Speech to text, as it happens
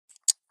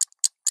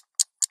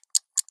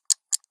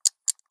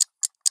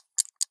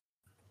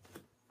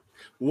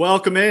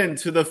Welcome in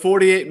to the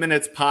 48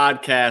 Minutes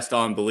podcast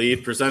on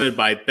Believe, presented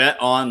by Bet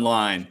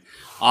Online.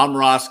 I'm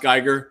Ross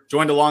Geiger,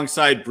 joined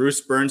alongside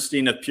Bruce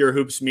Bernstein of Pure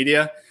Hoops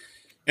Media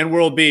and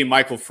World B,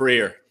 Michael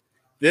Freer.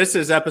 This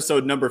is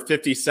episode number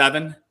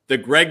 57, the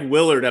Greg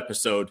Willard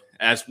episode,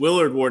 as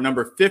Willard wore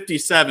number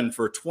 57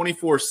 for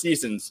 24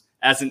 seasons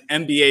as an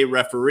NBA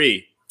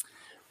referee.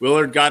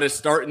 Willard got his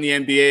start in the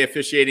NBA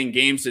officiating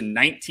games in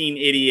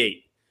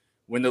 1988.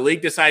 When the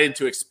league decided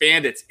to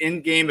expand its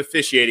in-game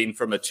officiating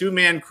from a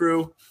two-man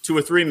crew to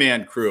a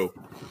three-man crew.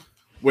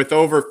 With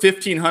over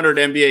 1,500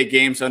 NBA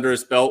games under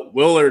his belt,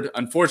 Willard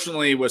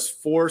unfortunately was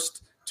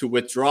forced to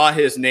withdraw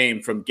his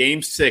name from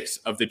Game 6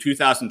 of the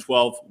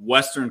 2012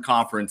 Western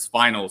Conference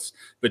Finals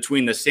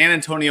between the San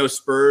Antonio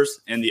Spurs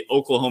and the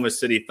Oklahoma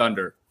City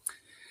Thunder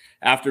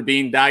after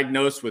being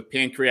diagnosed with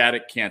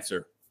pancreatic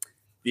cancer.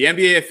 The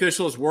NBA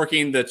officials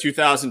working the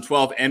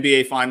 2012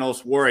 NBA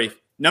Finals wore a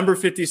number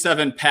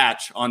 57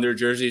 patch on their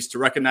jerseys to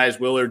recognize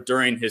Willard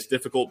during his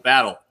difficult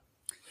battle.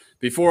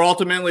 Before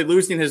ultimately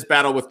losing his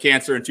battle with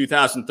cancer in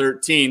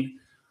 2013,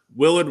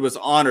 Willard was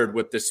honored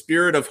with the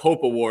Spirit of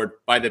Hope Award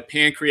by the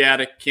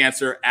Pancreatic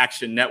Cancer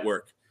Action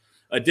Network.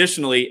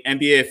 Additionally,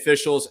 NBA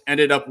officials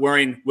ended up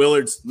wearing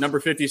Willard's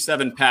number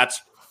 57 patch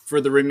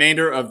for the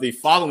remainder of the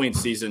following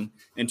season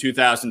in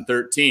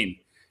 2013.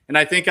 And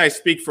I think I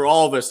speak for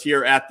all of us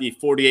here at the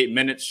 48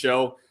 Minutes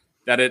show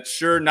that it's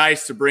sure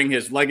nice to bring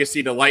his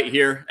legacy to light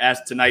here as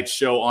tonight's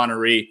show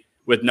honoree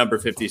with number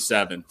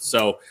 57.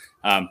 So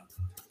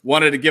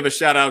wanted to give a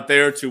shout out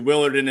there to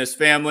Willard and his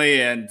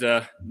family, and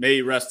may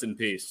he rest in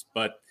peace.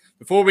 But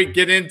before we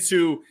get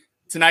into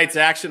tonight's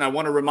action, I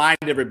want to remind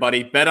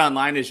everybody, Bet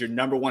Online is your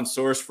number one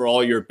source for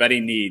all your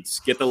betting needs.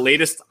 Get the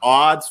latest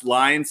odds,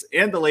 lines,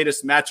 and the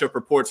latest matchup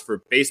reports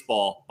for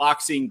baseball,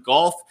 boxing,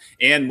 golf,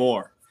 and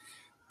more.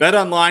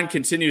 BetOnline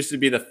continues to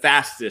be the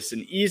fastest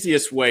and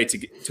easiest way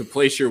to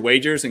place your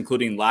wagers,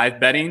 including live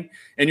betting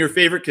and your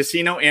favorite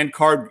casino and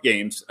card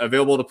games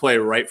available to play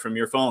right from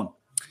your phone.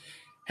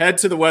 Head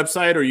to the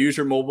website or use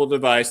your mobile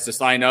device to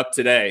sign up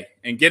today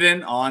and get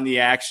in on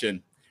the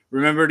action.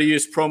 Remember to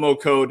use promo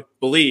code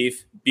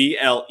BELIEVE,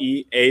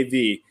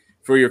 BLEAV,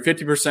 for your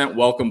 50%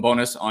 welcome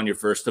bonus on your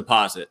first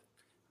deposit.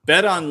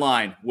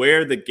 BetOnline,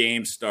 where the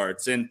game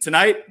starts. And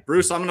tonight,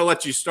 Bruce, I'm going to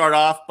let you start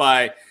off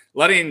by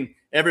letting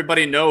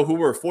everybody know who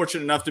we're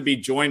fortunate enough to be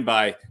joined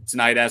by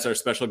tonight as our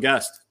special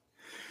guest.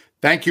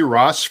 Thank you,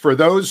 Ross. For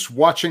those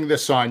watching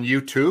this on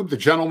YouTube, the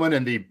gentleman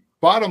in the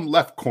bottom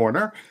left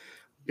corner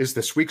is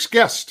this week's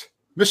guest.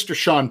 Mr.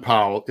 Shaun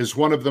Powell is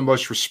one of the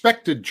most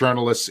respected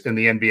journalists in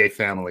the NBA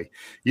family.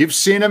 You've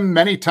seen him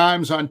many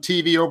times on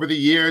TV over the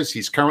years.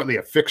 He's currently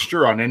a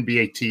fixture on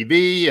NBA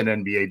TV and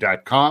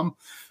NBA.com.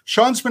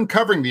 Shaun's been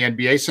covering the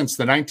NBA since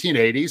the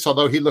 1980s,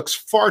 although he looks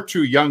far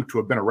too young to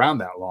have been around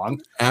that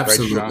long.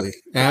 Absolutely. Right,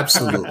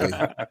 Absolutely.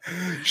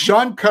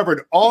 Shaun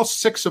covered all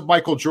 6 of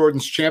Michael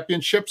Jordan's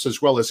championships,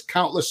 as well as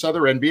countless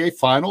other NBA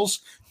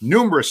finals,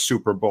 numerous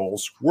Super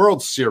Bowls,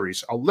 World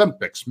Series,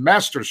 Olympics,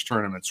 Masters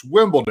tournaments,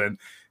 Wimbledon,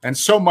 and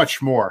so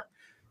much more.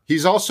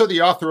 He's also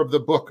the author of the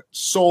book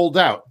Sold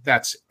Out.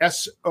 That's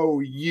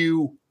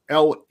Souled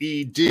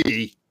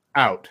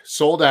Out.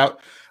 Sold Out.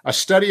 A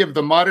study of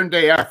the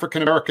modern-day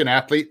African-American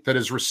athlete that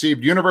has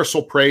received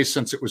universal praise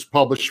since it was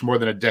published more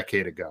than a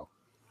decade ago.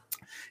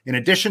 In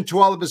addition to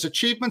all of his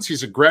achievements,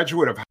 he's a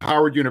graduate of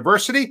Howard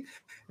University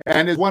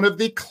and is one of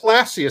the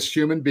classiest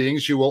human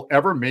beings you will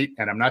ever meet.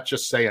 And I'm not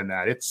just saying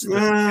that.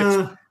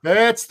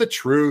 That's the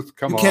truth.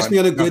 Come on. Catch me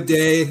on a good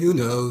day. Who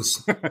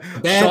knows? A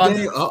bad Shaun,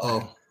 day?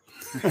 Uh-oh.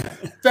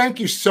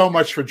 Thank you so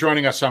much for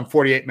joining us on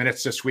 48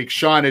 Minutes this week.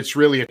 Shaun, it's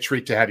really a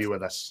treat to have you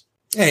with us.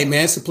 Hey,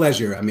 man, it's a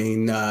pleasure. I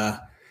mean,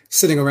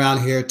 sitting around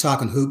here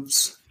talking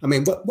hoops. I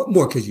mean, what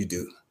more could you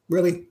do?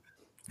 Really?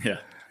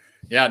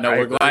 Yeah. No,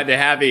 we're glad to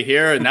have you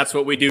here. And that's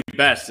what we do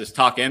best is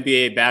talk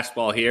NBA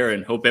basketball here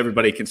and hope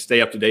everybody can stay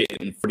up to date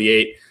in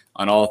 48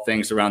 on all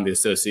things around the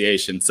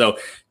association. So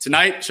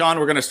tonight, Shaun,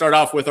 we're going to start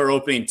off with our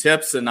opening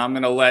tips, and I'm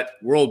going to let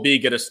World B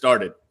get us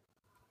started.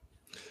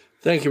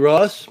 Thank you,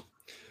 Ross.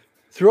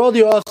 Through all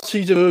the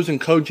off-season moves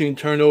and coaching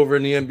turnover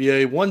in the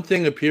NBA, one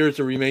thing appears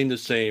to remain the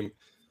same,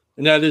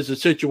 and that is the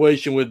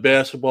situation with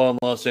basketball in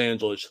Los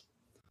Angeles.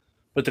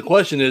 But the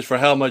question is, for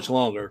how much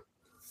longer?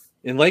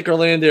 In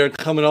Lakerland, they are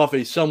coming off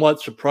a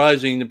somewhat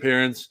surprising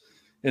appearance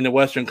in the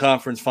Western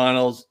Conference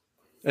Finals,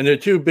 and their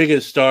 2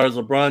 biggest stars,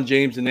 LeBron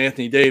James and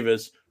Anthony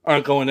Davis,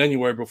 aren't going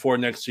anywhere before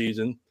next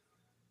season.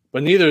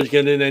 But neither is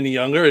getting any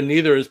younger, and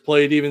neither has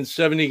played even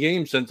 70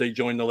 games since they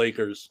joined the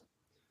Lakers.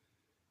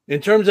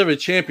 In terms of a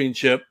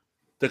championship,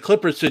 the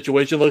Clippers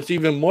situation looks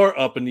even more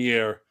up in the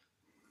air,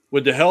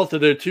 with the health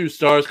of their 2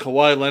 stars,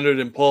 Kawhi Leonard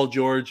and Paul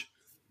George,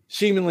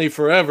 seemingly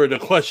forever in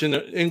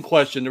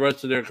question the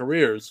rest of their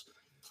careers.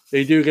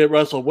 They do get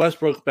Russell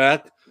Westbrook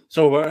back,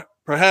 so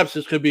perhaps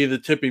this could be the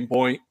tipping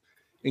point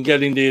in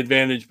getting the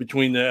advantage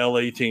between the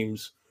LA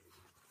teams.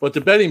 But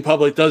the betting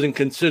public doesn't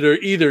consider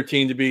either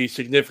team to be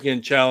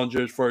significant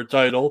challengers for a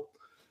title.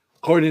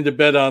 According to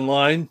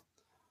BetOnline,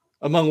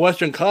 among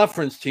Western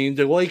Conference teams,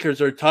 the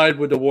Lakers are tied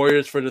with the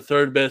Warriors for the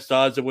 3rd best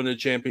odds to win a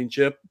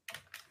championship.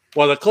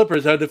 while the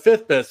Clippers had the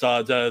 5th best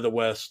odds out of the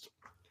West.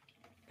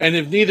 And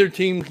if neither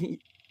team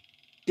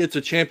gets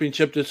a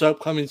championship this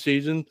upcoming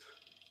season,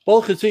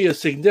 both could see a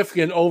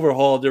significant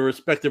overhaul of their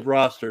respective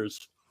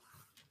rosters.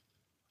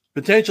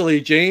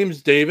 Potentially,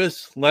 James,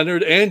 Davis,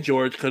 Leonard, and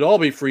George could all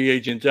be free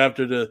agents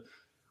after the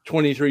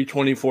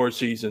 23-24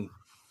 season.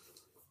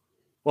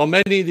 While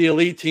many of the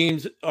elite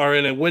teams are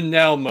in a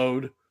win-now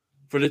mode,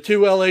 for the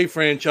 2 LA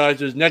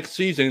franchises, next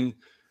season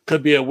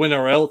could be a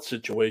win-or-else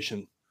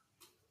situation.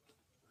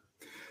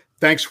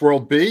 Thanks,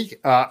 World B.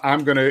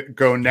 I'm going to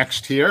go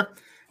next here.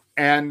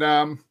 And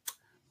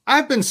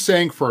I've been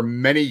saying for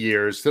many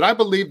years that I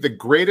believe the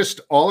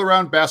greatest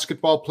all-around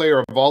basketball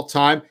player of all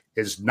time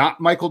is not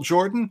Michael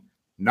Jordan,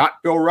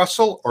 not Bill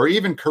Russell, or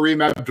even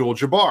Kareem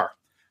Abdul-Jabbar.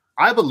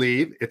 I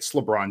believe it's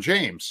LeBron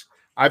James.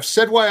 I've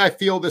said why I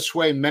feel this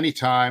way many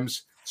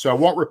times, so I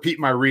won't repeat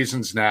my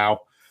reasons now.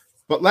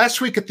 But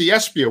last week at the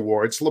ESPY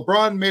Awards,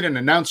 LeBron made an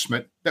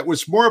announcement that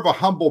was more of a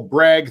humble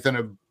brag than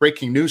a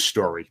breaking news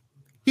story.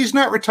 He's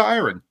not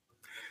retiring.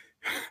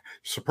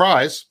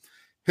 Surprise.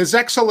 His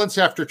excellence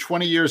after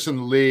 20 years in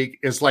the league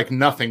is like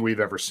nothing we've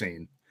ever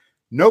seen.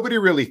 Nobody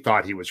really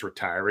thought he was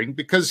retiring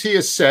because he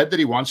has said that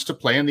he wants to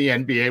play in the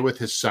NBA with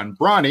his son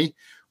Bronny,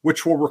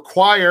 which will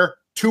require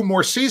 2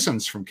 more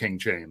seasons from King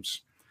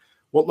James.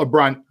 What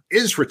LeBron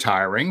is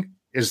retiring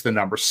is the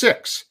number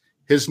 6,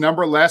 his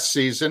number last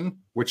season,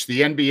 which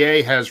the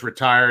NBA has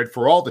retired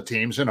for all the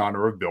teams in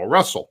honor of Bill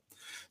Russell.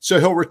 So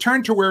he'll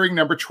return to wearing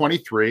number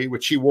 23,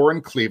 which he wore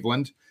in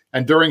Cleveland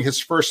and during his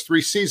first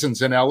 3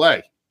 seasons in LA.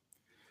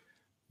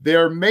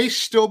 There may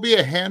still be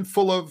a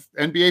handful of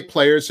NBA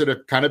players that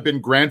have kind of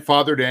been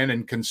grandfathered in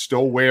and can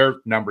still wear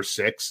number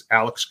 6,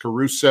 Alex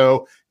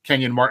Caruso,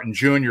 Kenyon Martin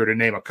Jr., to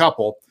name a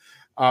couple.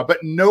 But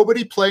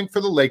nobody playing for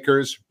the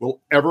Lakers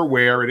will ever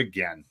wear it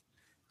again.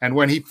 And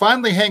when he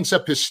finally hangs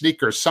up his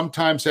sneakers,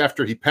 sometimes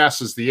after he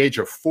passes the age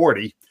of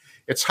 40,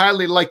 it's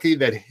highly likely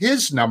that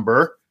his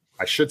number,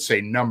 I should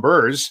say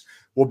numbers,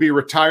 will be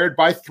retired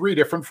by 3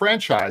 different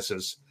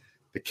franchises.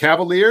 The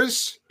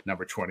Cavaliers,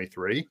 number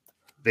 23,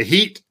 the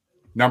Heat,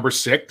 number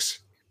 6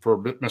 for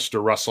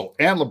Mr. Russell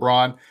and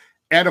LeBron,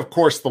 and of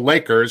course the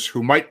Lakers,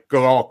 who might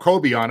go all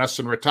Kobe on us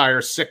and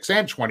retire 6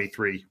 and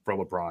 23 for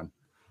LeBron.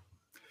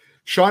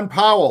 Shaun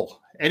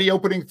Powell, any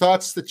opening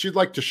thoughts that you'd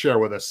like to share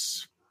with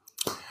us?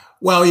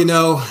 Well,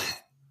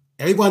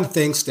 everyone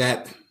thinks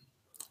that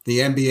the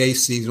NBA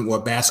season or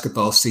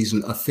basketball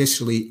season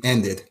officially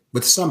ended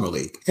with Summer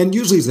League, and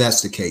usually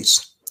that's the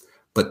case.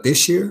 But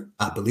this year,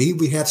 I believe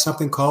we have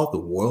something called the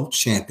World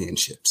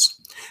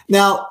Championships.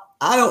 Now,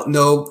 I don't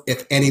know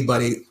if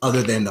anybody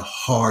other than the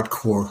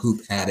hardcore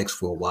hoop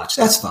addicts will watch.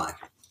 That's fine.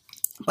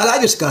 But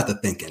I just got to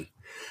thinking,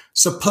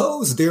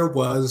 suppose there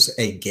was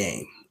a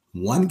game,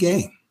 one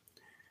game,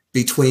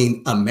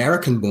 between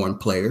American-born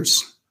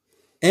players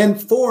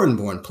and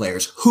foreign-born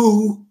players.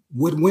 Who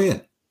would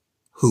win?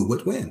 Who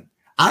would win?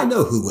 I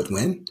know who would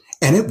win,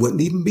 and it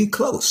wouldn't even be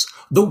close.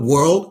 The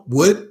world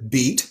would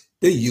beat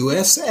the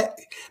USA.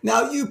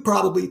 Now, you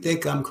probably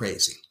think I'm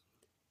crazy,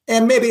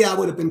 and maybe I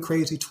would have been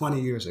crazy 20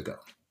 years ago.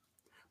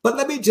 But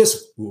let me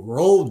just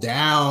roll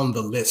down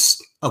the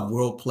list of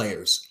world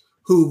players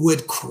who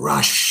would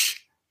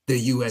crush the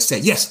USA.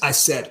 Yes, I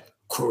said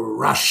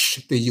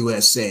crush the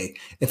USA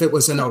if it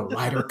was in a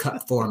Ryder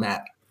Cup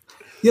format.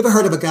 You ever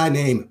heard of a guy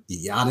named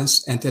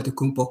Giannis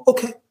Antetokounmpo?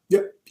 Okay,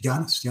 yep,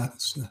 Giannis.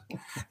 Yeah.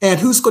 And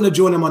who's going to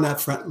join him on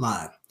that front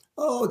line?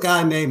 Oh, a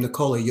guy named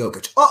Nikola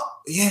Jokic. Oh,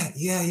 yeah.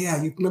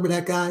 You remember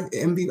that guy,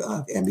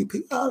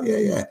 MVP? Oh,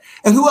 yeah.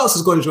 And who else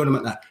is going to join him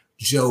at night?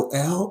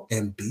 Joel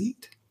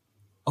Embiid.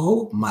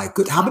 Oh, my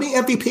goodness. How many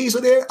MVPs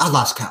are there? I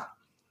lost count.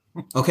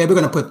 Okay, we're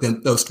going to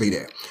put those 3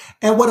 there.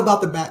 And what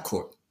about the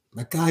backcourt?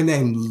 A guy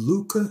named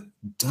Luka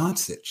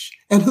Doncic.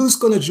 And who's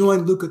going to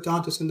join Luka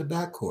Doncic in the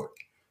backcourt?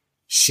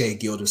 Shai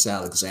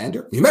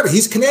Gilgeous-Alexander. Remember,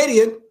 he's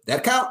Canadian.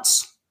 That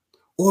counts.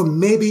 Or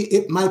maybe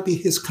it might be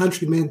his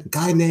countryman, a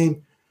guy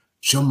named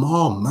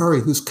Jamal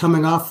Murray, who's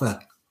coming off an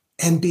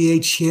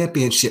NBA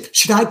championship.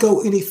 Should I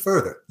go any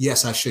further?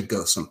 Yes, I should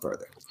go some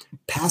further.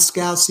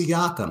 Pascal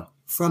Siakam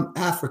from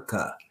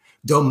Africa.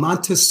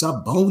 Domantas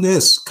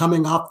Sabonis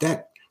coming off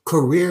that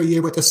career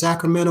year with the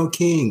Sacramento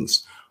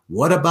Kings.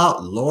 What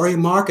about Lauri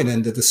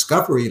Markkanen, the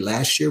discovery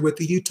last year with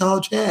the Utah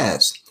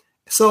Jazz?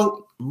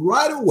 So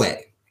right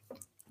away,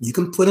 you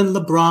can put in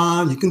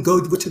LeBron. You can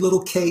go with your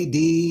little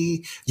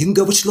KD. You can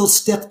go with your little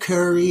Steph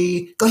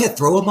Curry. Go ahead,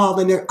 throw them all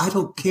in there. I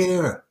don't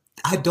care.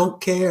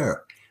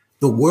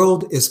 The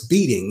world is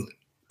beating.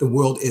 The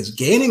world is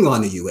gaining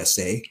on the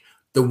USA.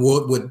 The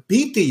world would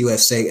beat the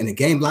USA in a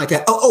game like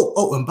that.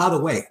 Oh, and by the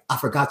way, I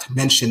forgot to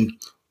mention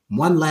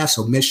one last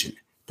omission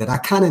that I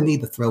kind of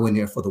need to throw in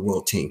there for the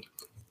world team.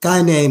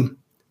 Guy named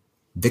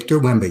Victor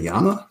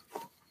Wembanyama.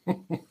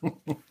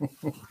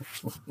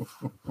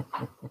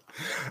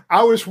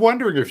 I was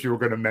wondering if you were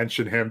going to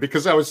mention him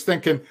because I was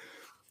thinking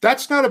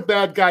that's not a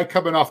bad guy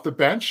coming off the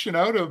bench,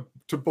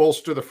 to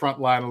bolster the front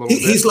line a little bit.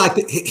 He's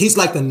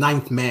like the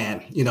ninth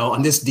man,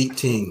 on this deep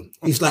team.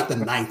 He's like the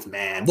ninth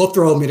man. We'll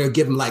throw him in there,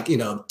 give him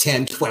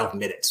 10, 12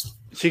 minutes.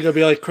 Is he going to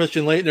be like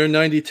Christian Laettner in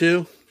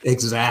 92?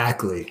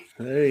 Exactly.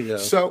 There you go.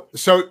 So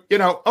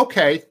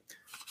okay.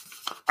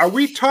 Are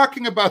we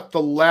talking about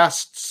the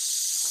last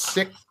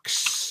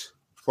 6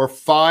 or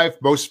 5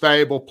 most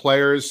valuable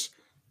players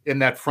in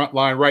that front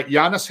line, right?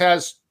 Giannis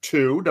has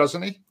 2,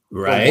 doesn't he?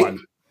 Right.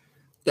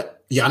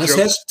 Giannis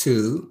has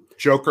 2.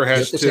 Joker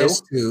has 2.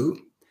 Has 2.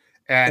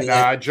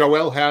 And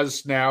Joel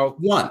has now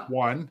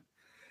 1.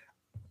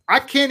 I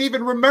can't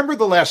even remember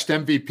the last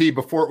MVP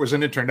before it was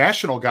an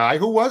international guy.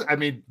 Who was? I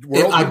mean,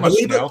 I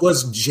believe it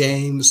was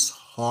James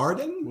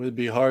Harden. Would it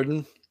be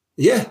Harden?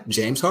 Yeah,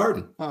 James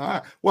Harden.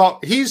 Well,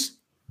 he's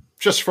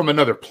just from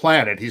another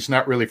planet. He's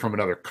not really from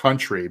another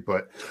country,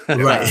 but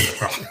right.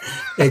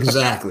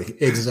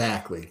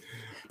 Exactly.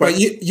 But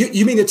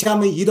you mean to tell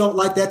me you don't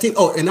like that team?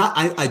 Oh, and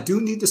I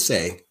do need to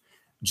say,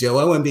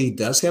 Joel Embiid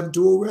does have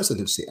dual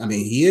residency. I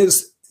mean,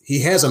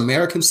 he has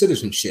American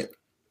citizenship,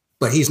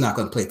 but he's not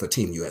going to play for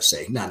Team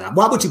USA. No.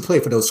 Why would you play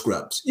for those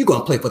scrubs? You're going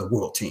to play for the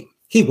world team.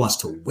 He wants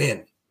to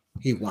win.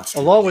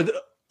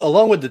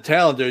 Along with the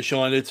talent there,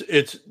 Shaun,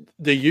 it's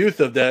the youth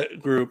of that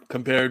group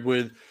compared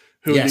with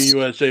who the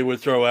USA would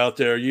throw out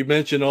there. You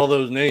mentioned all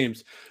those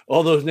names.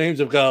 All those names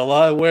have got a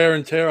lot of wear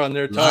and tear on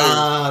their tires. A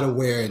lot of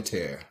wear and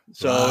tear.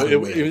 So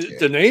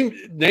the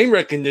name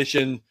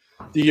recognition,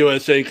 the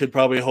USA could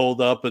probably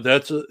hold up, but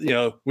that's we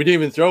didn't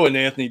even throw in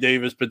Anthony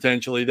Davis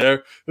potentially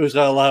there, who's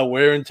got a lot of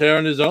wear and tear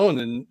on his own,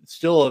 and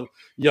still a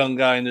young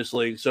guy in this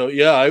league. So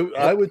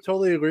I would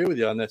totally agree with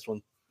you on this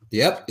one.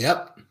 Yep.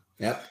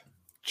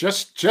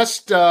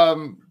 Just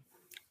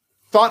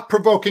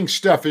thought-provoking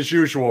stuff as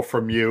usual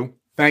from you.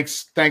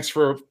 Thanks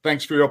for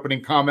your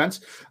opening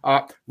comments.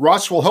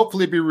 Ross will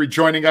hopefully be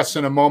rejoining us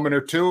in a moment or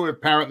two,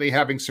 apparently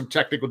having some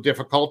technical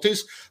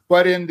difficulties.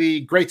 But in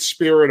the great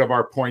spirit of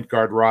our point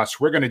guard, Ross,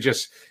 we're going to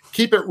just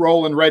keep it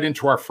rolling right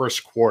into our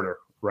first quarter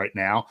right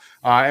now.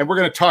 And we're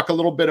going to talk a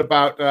little bit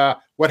about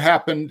what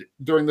happened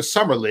during the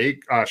Summer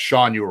League.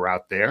 Shaun, you were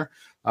out there.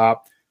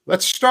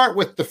 Let's start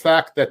with the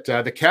fact that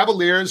the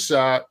Cavaliers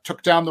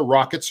took down the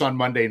Rockets on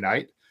Monday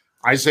night.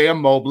 Isaiah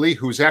Mobley,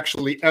 who's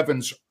actually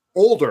Evan's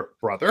older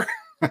brother,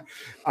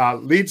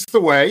 leads the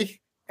way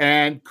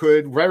and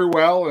could very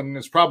well and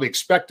is probably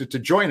expected to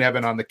join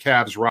Evan on the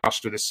Cavs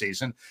roster this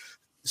season.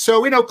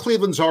 So we know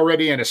Cleveland's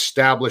already an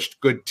established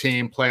good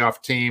team,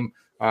 playoff team,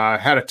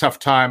 had a tough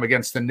time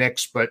against the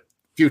Knicks, but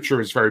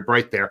future is very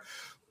bright there.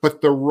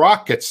 But the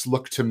Rockets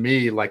look to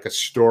me like a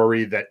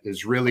story that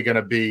is really going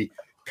to be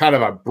kind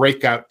of a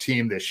breakout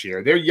team this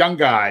year. They're young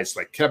guys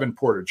like Kevin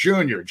Porter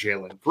Jr.,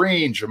 Jalen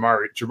Green,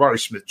 Jabari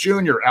Smith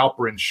Jr.,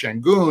 Alperen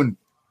Şengün.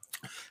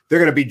 They're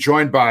going to be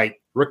joined by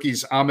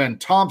rookies Amen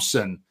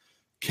Thompson,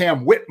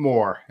 Cam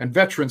Whitmore, and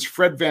veterans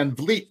Fred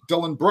VanVleet,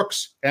 Dylan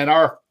Brooks, and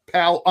our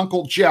pal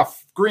Uncle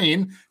Jeff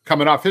Green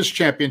coming off his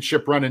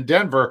championship run in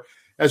Denver,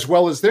 as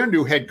well as their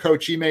new head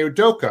coach, Ime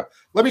Udoka.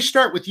 Let me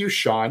start with you,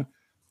 Shaun.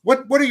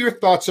 What are your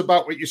thoughts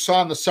about what you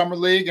saw in the Summer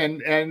League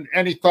and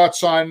any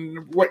thoughts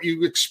on what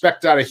you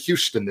expect out of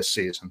Houston this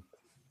season?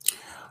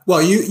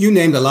 Well, you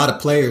named a lot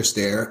of players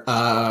there,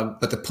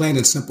 but the plain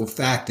and simple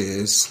fact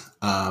is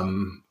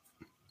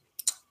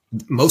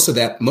most of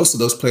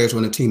those players were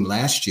on the team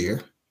last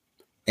year,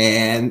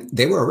 and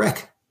they were a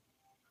wreck.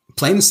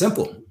 Plain and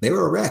simple, they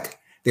were a wreck.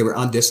 They were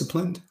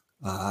undisciplined.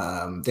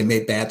 They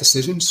made bad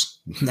decisions.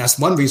 That's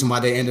one reason why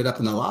they ended up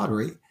in the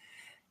lottery.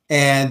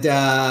 And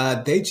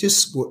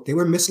they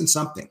were missing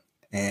something.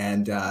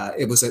 And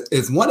it was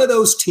one of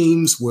those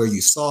teams where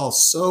you saw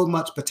so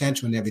much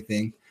potential and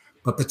everything,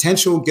 but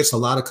potential gets a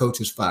lot of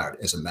coaches fired.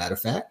 As a matter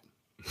of fact,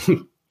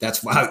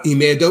 that's why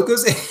Ime Udoka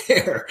is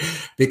there,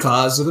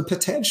 because of the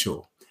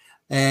potential.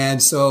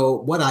 And so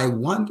what I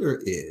wonder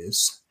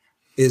is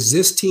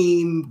this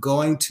team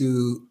going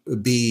to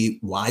be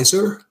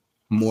wiser,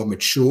 more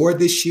mature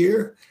this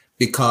year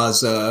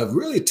because of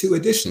really 2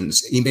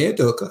 additions? Ime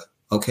Udoka,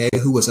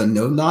 who was a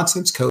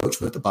no-nonsense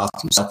coach with the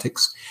Boston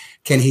Celtics.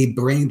 Can he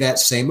bring that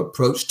same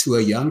approach to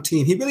a young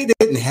team? He really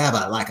didn't have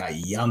a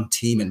young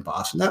team in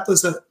Boston. That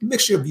was a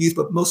mixture of youth,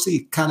 but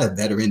mostly kind of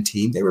veteran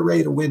team. They were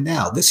ready to win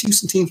now. This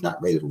Houston team's not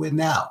ready to win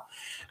now.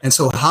 And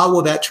so how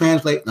will that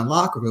translate in the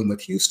locker room with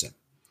Houston?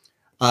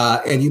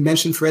 And you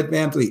mentioned Fred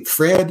VanVleet.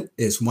 Fred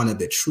is one of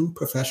the true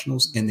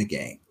professionals in the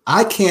game.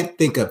 I can't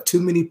think of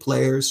too many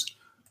players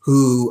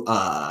who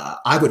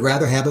I would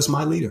rather have as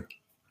my leader.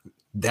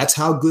 That's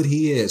how good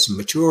he is.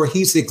 Mature.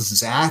 He's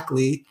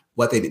exactly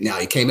what they need. Now,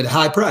 he came at a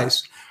high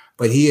price,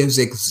 but he is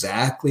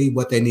exactly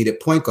what they needed.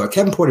 Point guard.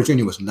 Kevin Porter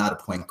Jr. was not a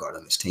point guard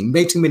on this team.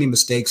 Made too many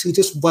mistakes. He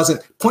just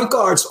wasn't. Point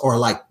guards are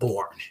like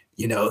born.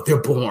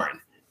 They're born.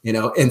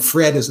 And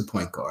Fred is a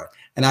point guard.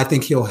 And I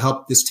think he'll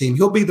help this team.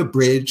 He'll be the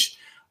bridge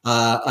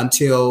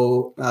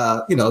until,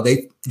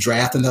 they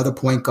draft another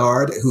point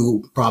guard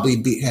who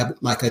probably have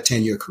like a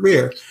 10-year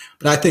career.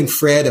 But I think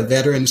Fred, a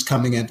veteran, is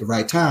coming at the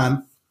right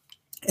time.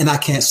 And I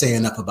can't say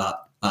enough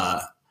about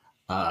Amen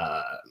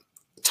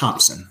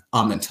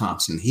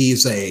Thompson.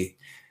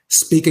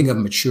 Speaking of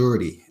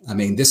maturity, I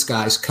mean, this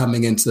guy's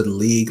coming into the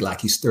league like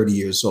he's 30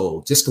 years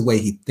old. Just the way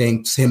he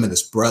thinks, him and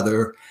his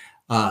brother,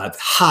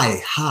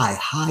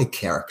 high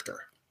character.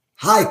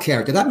 High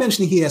character. Did I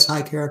mention he has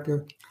high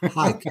character?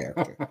 high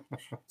character.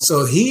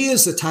 So he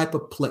is the type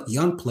of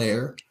young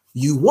player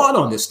you want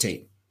on this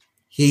team.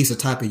 He's the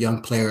type of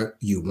young player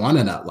you want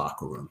in that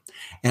locker room.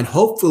 And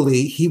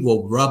hopefully he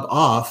will rub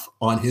off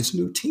on his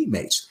new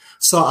teammates.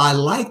 So I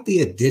like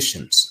the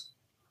additions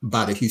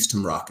by the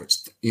Houston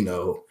Rockets.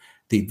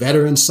 The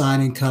veteran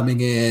signing coming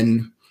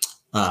in,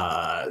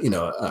 a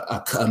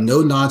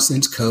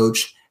no-nonsense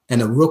coach,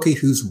 and a rookie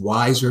who's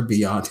wiser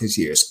beyond his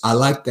years. I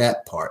like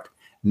that part.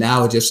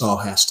 Now it just all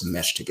has to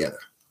mesh together.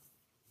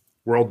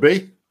 World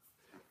B?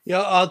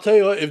 Yeah, I'll tell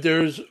you what, if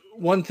there's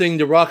one thing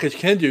the Rockets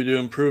can do to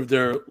improve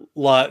their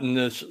lot in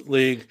this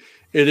league,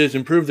 it is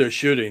improve their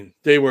shooting.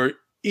 They were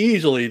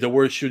easily the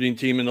worst shooting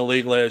team in the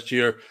league last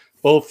year,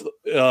 both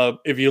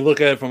if you look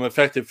at it from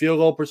effective field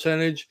goal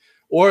percentage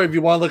or if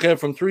you want to look at it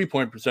from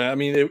three-point percent. I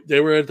mean,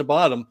 they were at the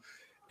bottom.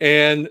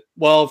 And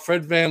while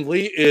Fred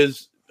VanVleet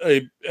is,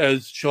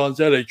 as Shaun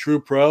said, a true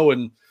pro,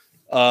 and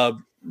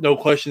no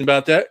question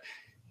about that,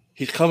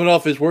 he's coming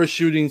off his worst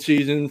shooting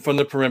season from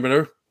the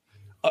perimeter,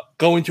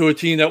 going to a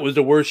team that was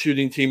the worst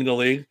shooting team in the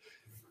league.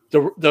 The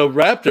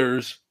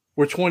Raptors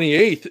were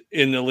 28th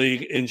in the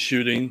league in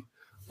shooting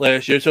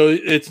last year. So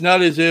it's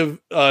not as if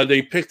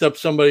they picked up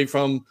somebody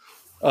from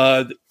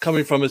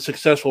coming from a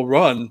successful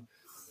run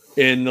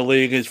in the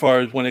league as far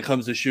as when it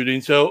comes to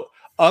shooting. So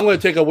I'm going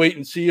to take a wait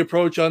and see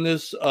approach on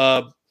this.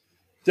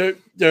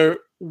 They're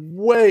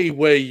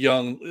way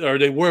young, or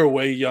they were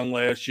way young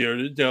last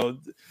year.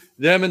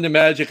 Them and the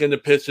Magic and the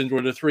Pistons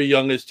were the three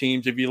youngest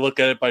teams. If you look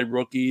at it by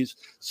rookies,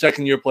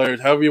 second-year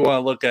players, however you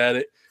want to look at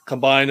it,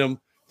 combine them,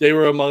 they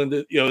were among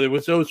the, there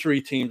was those three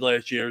teams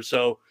last year.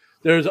 So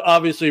there's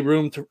obviously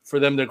room for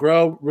them to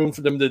grow, room for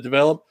them to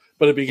develop,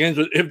 but it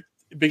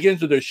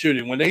begins with their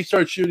shooting. When they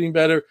start shooting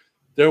better,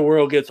 their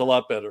world gets a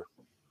lot better,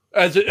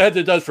 as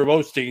it does for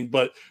most teams,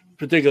 but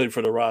particularly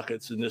for the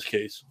Rockets in this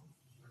case.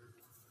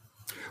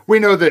 We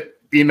know that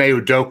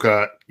Ime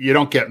Udoka, you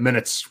don't get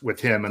minutes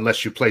with him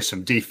unless you play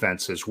some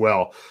defense as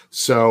well.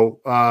 So,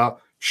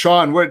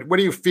 Shaun, what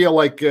do you feel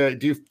like?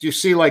 Do you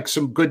see like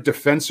some good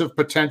defensive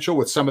potential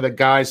with some of the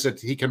guys that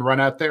he can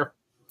run out there?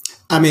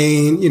 I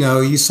mean,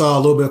 you saw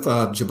a little bit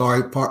of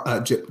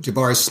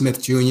Jabari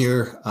Smith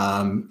Jr.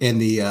 In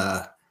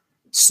the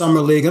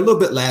summer league, a little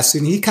bit last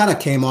season. He kind of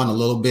came on a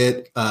little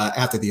bit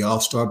after the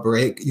All-Star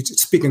break.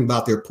 Speaking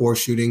about their poor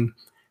shooting,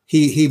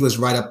 he was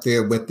right up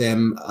there with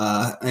them.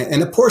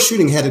 And the poor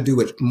shooting had to do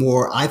with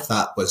more, I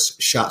thought, was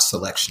shot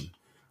selection.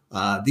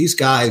 These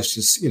guys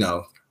just,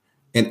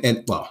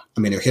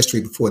 their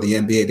history before the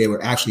NBA, they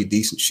were actually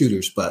decent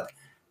shooters, but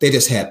they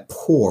just had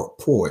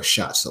poor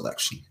shot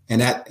selection.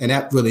 And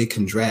that really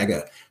can drag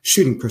a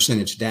shooting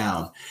percentage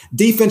down.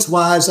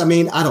 Defense-wise,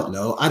 I don't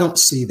know. I don't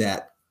see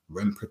that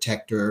rim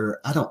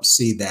protector. I don't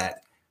see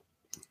that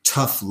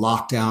tough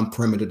lockdown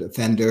perimeter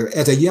defender.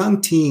 As a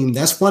young team,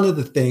 that's one of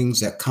the things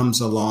that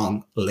comes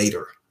along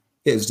later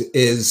is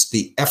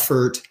the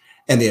effort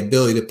and the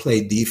ability to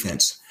play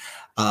defense.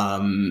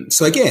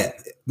 So again,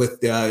 with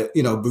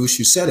Bruce,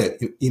 you said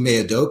it,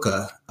 Ime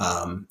Udoka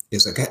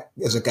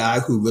is a guy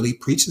who really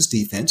preaches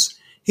defense.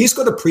 He's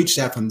going to preach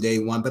that from day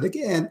one. But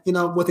again,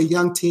 with a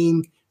young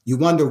team, you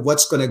wonder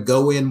what's going to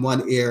go in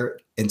one ear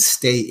and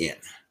stay in,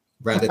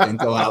 rather than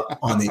go out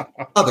on the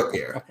other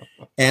ear.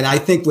 And I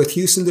think with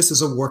Houston, this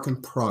is a work in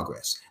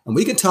progress. And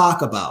we can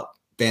talk about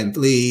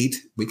VanVleet.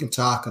 We can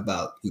talk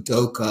about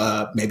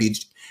Udoka. Maybe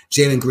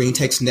Jalen Green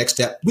takes the next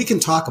step. We can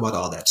talk about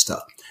all that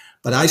stuff.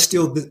 But I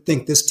still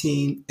think this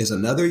team is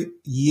another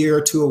year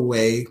or two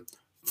away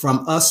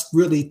from us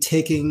really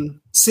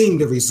seeing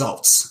the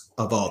results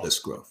of all this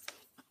growth.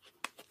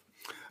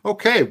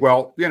 Okay.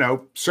 Well,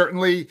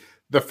 certainly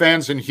the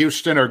fans in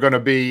Houston are going to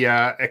be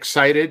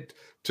excited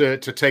to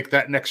take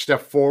that next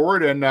step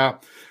forward. And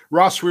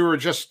Ross, we were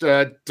just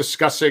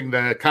discussing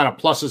the kind of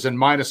pluses and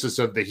minuses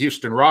of the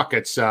Houston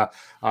Rockets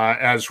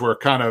as we're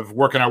kind of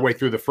working our way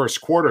through the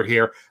first quarter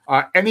here.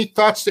 Any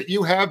thoughts that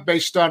you have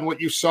based on what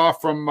you saw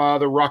from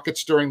the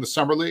Rockets during the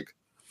Summer League?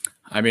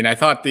 I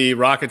thought the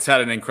Rockets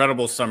had an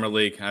incredible Summer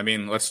League.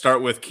 Let's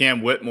start with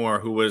Cam Whitmore,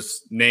 who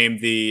was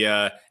named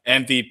the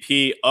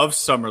MVP of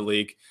Summer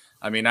League.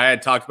 I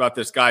had talked about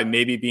this guy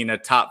maybe being a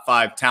top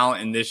 5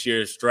 talent in this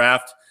year's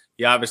draft.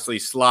 He obviously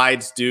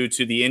slides due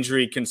to the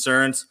injury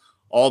concerns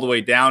all the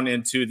way down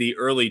into the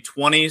early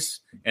 20s,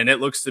 and it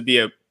looks to be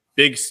a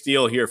big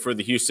steal here for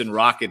the Houston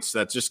Rockets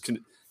that just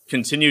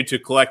continue to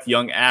collect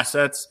young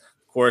assets.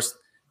 Of course,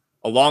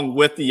 along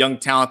with the young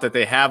talent that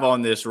they have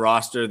on this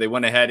roster, they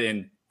went ahead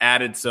and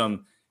added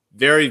some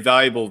very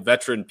valuable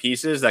veteran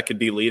pieces that could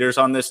be leaders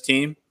on this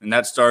team, and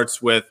that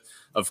starts with,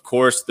 of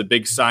course, the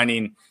big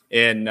signing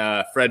in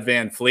Fred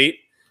VanVleet.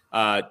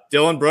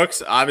 Dillon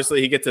Brooks,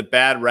 obviously he gets a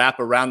bad rap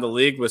around the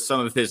league with some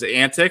of his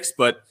antics,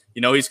 but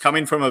he's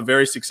coming from a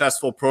very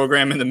successful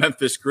program in the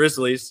Memphis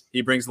Grizzlies.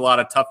 He brings a lot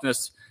of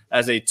toughness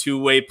as a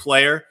two-way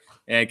player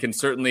and can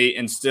certainly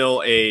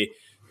instill a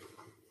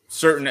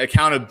certain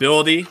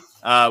accountability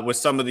with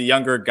some of the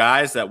younger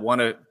guys that want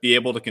to be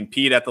able to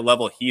compete at the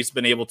level he's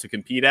been able to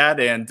compete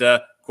at. And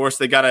of course,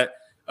 they got a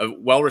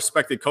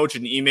well-respected coach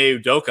in Ime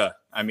Udoka.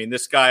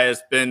 This guy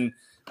has been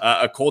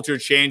a culture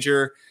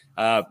changer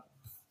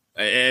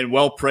and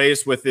well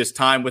praised with his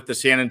time with the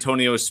San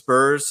Antonio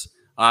Spurs.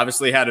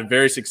 Obviously had a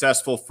very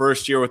successful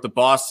first year with the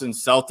Boston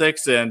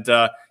Celtics,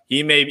 and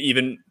he may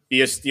even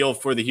be a steal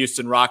for the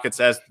Houston Rockets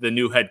as the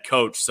new head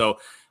coach. So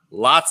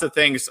lots of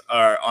things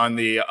are on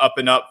the up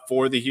and up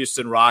for the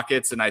Houston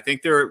Rockets, and I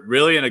think they're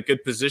really in a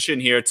good position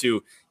here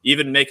to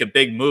even make a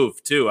big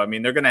move too. I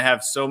mean, they're going to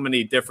have so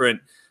many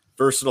different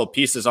versatile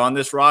pieces on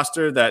this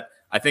roster that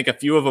I think a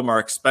few of them are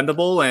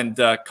expendable, and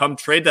come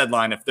trade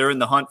deadline, if they're in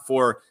the hunt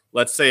for,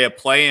 let's say, a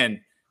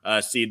play-in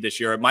seed this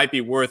year, it might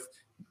be worth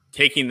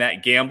taking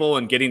that gamble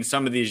and getting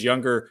some of these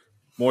younger,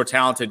 more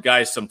talented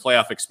guys some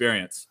playoff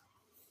experience.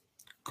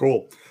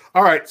 Cool.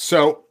 All right.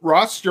 So,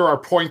 Ross, you're our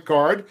point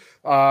guard.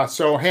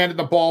 So putting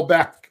the ball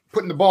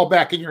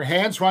back in your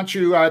hands. Why don't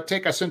you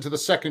take us into the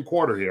second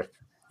quarter here?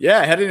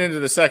 Yeah, heading into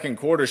the second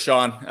quarter,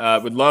 Shaun,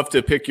 would love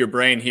to pick your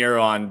brain here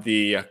on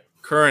the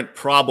current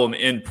problem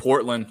in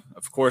Portland.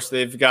 Of course,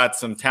 they've got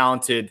some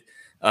talented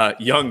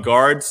young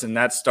guards, and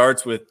that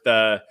starts with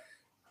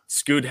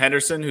Scoot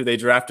Henderson, who they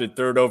drafted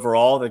 3rd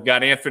overall. They've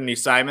got Anthony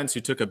Simons, who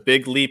took a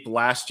big leap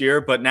last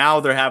year, but now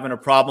they're having a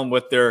problem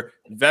with their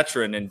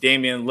veteran and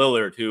Damian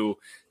Lillard, who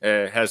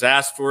has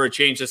asked for a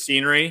change of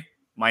scenery,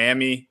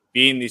 Miami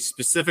being the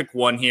specific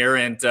one here,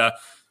 and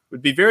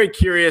would be very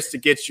curious to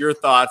get your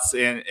thoughts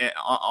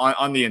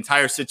on the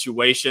entire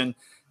situation.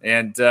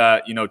 And,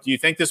 do you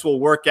think this will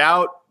work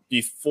out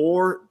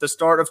before the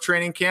start of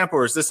training camp,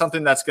 or is this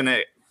something that's going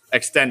to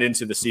extend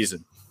into the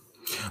season?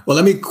 Well,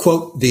 let me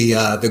quote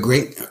the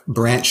great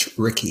Branch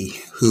Rickey,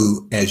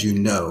 who, as you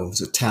know, was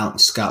a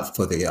talent scout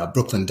for the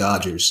Brooklyn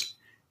Dodgers.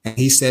 And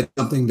he said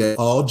something that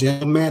all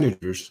general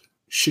managers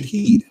should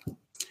heed.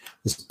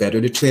 It's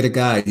better to trade a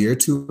guy a year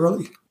too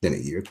early than a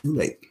year too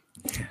late.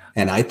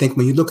 And I think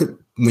when you look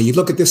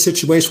at this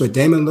situation with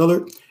Damian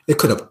Lillard, it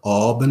could have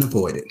all been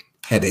avoided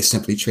had they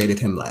simply traded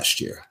him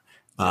last year.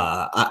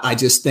 I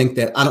just think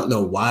that I don't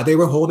know why they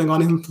were holding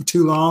on him for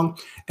too long.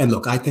 And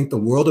look, I think the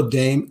world of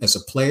Dame as a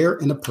player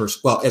and a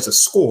person, well, as a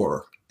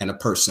scorer and a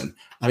person.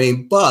 I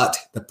mean, but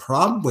the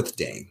problem with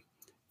Dame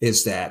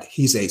is that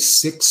he's a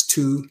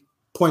 6'2"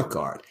 point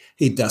guard.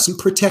 He doesn't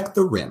protect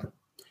the rim.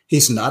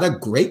 He's not a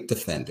great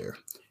defender.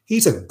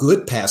 He's a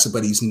good passer,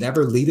 but he's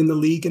never leading the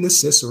league in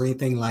assists or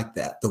anything like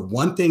that. The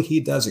one thing he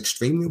does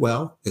extremely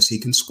well is he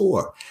can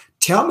score.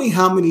 Tell me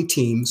how many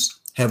teams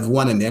have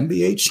won an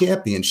NBA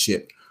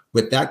championship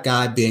with that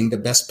guy being the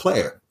best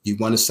player. You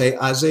want to say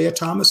Isaiah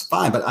Thomas?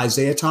 Fine, but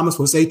Isaiah Thomas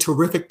was a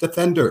terrific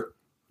defender,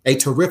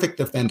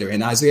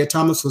 and Isaiah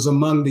Thomas was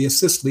among the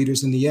assist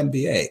leaders in the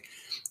NBA.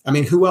 I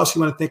mean, who else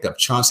you want to think of?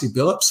 Chauncey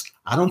Billups?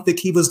 I don't think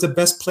he was the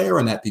best player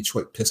on that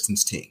Detroit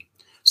Pistons team.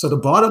 So the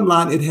bottom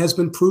line, it has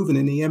been proven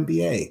in the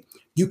NBA,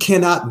 you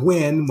cannot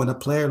win when a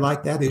player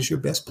like that is your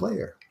best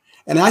player.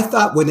 And I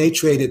thought when they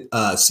traded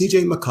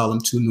C.J.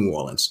 McCollum to New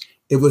Orleans,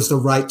 it was the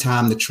right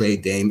time to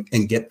trade Dame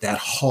and get that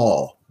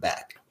haul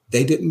back.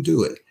 They didn't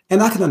do it.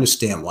 And I can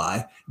understand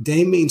why.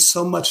 Dame means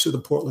so much to the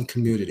Portland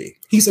community.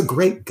 He's a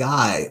great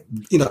guy,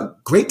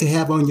 great to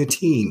have on your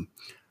team.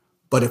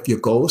 But if your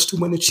goal is to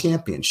win a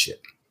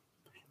championship,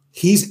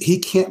 he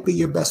can't be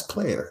your best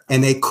player.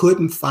 And they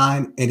couldn't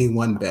find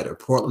anyone better.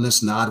 Portland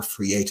is not a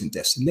free agent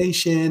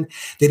destination.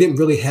 They didn't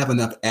really have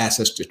enough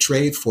assets to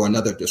trade for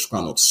another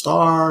disgruntled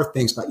star.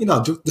 Things like,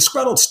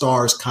 disgruntled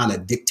stars kind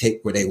of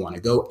dictate where they want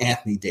to go.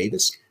 Anthony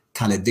Davis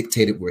kind of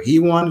dictated where he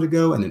wanted to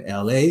go, and in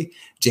LA,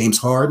 James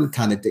Harden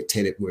kind of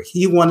dictated where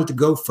he wanted to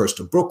go, first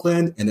to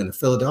Brooklyn and then to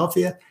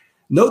Philadelphia.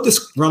 No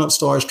disgruntled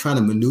star is trying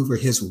to maneuver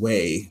his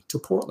way to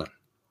Portland.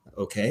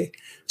 Okay,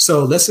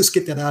 so let's just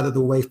get that out of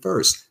the way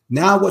first.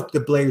 Now, what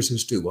the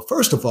Blazers do? Well,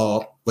 first of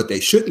all, what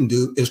they shouldn't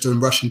do is to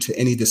rush into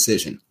any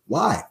decision.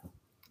 Why?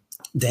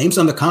 Dame's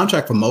under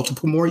contract for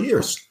multiple more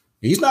years.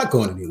 He's not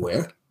going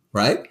anywhere,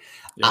 right?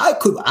 Yeah.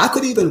 I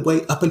could even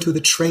wait up until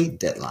the trade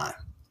deadline.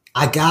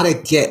 I got to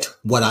get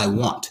what I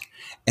want.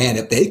 And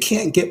if they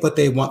can't get what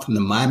they want from the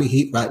Miami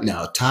Heat right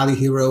now, Tyler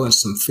Hero and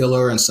some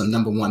filler and some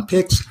number 1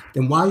 picks,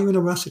 then why are you in a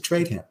rush to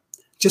trade him?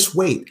 Just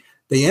wait.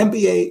 The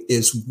NBA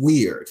is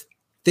weird.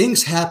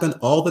 Things happen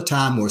all the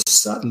time where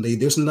suddenly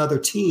there's another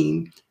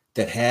team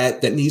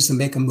that needs to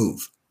make a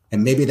move.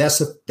 And maybe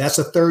that's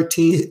a third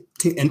team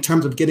in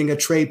terms of getting a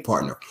trade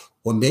partner.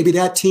 Or maybe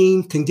that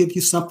team can give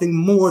you something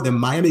more than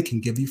Miami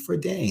can give you for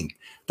Dame.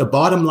 The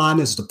bottom line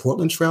is the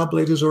Portland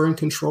Trailblazers are in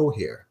control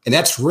here. And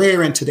that's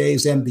rare in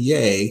today's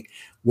NBA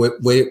with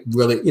really,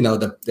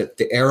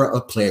 the era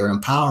of player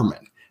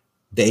empowerment.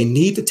 They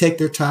need to take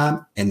their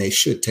time, and they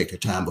should take their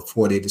time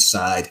before they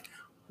decide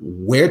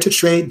where to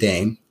trade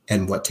Dame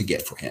and what to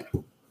get for him.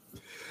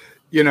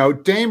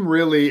 Dame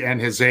really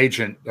and his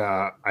agent,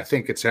 I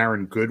think it's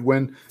Aaron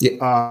Goodwin,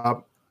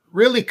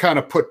 really kind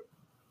of put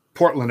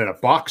Portland in a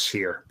box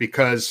here,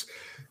 because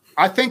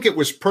I think it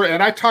was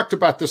and I talked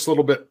about this a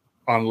little bit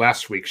on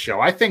last week's show.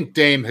 I think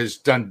Dame has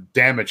done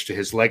damage to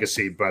his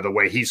legacy by the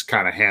way he's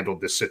kind of handled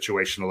this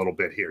situation a little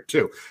bit here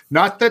too.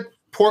 Not that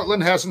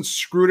Portland hasn't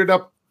screwed it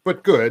up,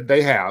 but good,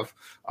 they have.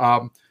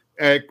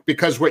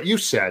 Because what you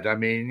said, I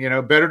mean,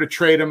 better to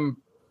trade him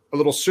a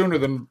little sooner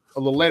than a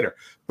little later.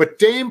 But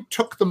Dame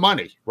took the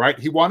money, right?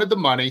 He wanted the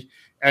money,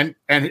 and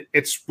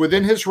it's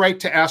within his right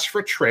to ask for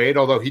a trade,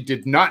 although he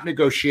did not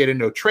negotiate a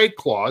no-trade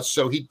clause,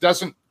 so he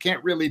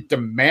can't really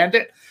demand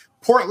it.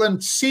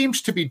 Portland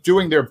seems to be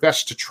doing their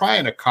best to try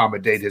and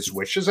accommodate his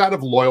wishes out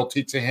of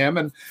loyalty to him,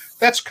 and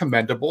that's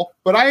commendable.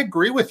 But I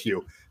agree with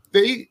you.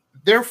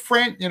 Their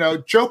friend,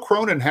 Joe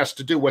Cronin has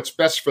to do what's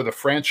best for the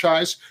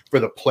franchise, for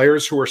the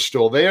players who are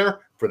still there,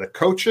 for the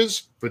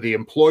coaches, for the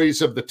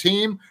employees of the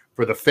team,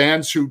 for the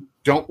fans who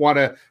don't want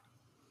to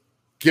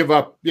give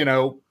up,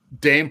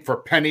 Dame for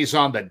pennies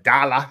on the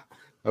dollar.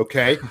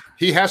 Okay.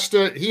 He has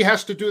to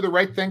do the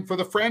right thing for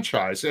the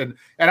franchise. And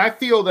I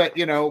feel that,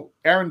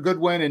 Aaron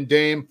Goodwin and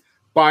Dame,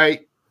 by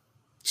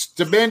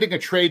demanding a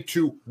trade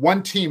to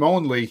one team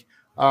only,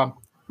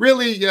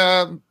 really,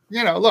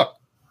 look,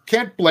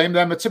 can't blame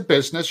them. It's a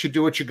business. You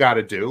do what you got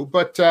to do.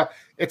 But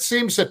it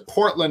seems that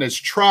Portland is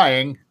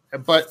trying,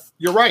 but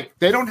you're right.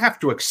 They don't have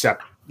to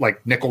accept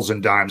like nickels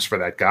and dimes for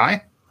that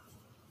guy.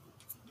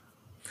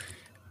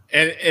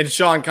 And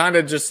Shaun, kind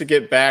of just to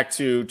get back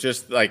to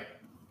just like,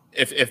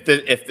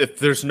 if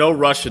there's no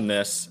rush in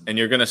this and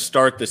you're going to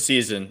start the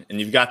season and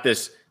you've got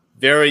this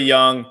very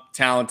young,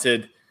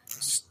 talented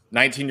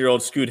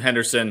 19-year-old Scoot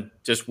Henderson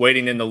just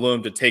waiting in the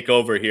loom to take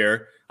over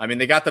here. I mean,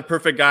 they got the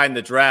perfect guy in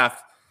the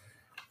draft.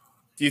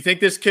 Do you think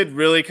this could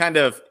really kind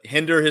of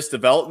hinder his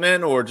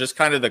development or just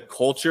kind of the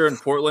culture in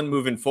Portland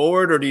moving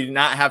forward? Or do you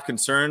not have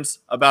concerns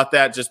about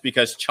that just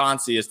because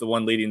Chauncey is the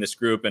one leading this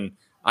group? And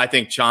I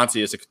think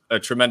Chauncey is a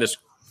tremendous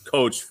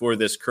coach for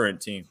this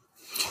current team.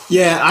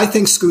 Yeah, I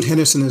think Scoot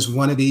Henderson is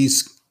one of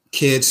these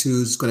kids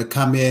who's going to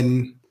come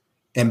in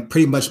and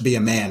pretty much be a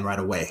man right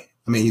away.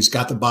 I mean, he's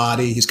got the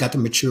body, he's got the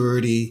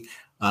maturity.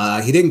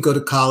 He didn't go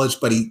to college,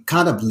 but he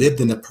kind of lived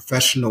in a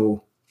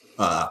professional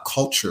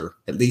culture,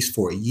 at least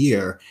for a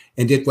year,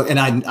 and did what. And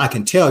I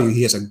can tell you,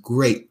 he has a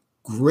great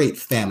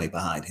family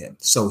behind him.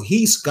 So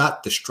he's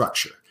got the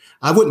structure.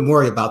 I wouldn't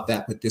worry about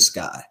that with this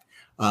guy.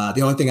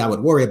 The only thing I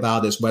would worry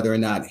about is whether or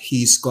not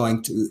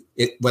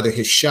whether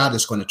his shot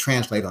is going to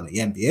translate on the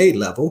NBA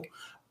level.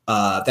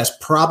 That's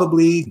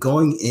probably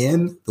going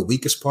in the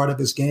weakest part of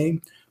his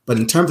game. But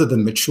in terms of the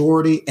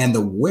maturity and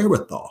the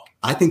wherewithal,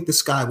 I think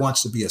this guy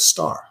wants to be a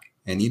star.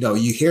 And,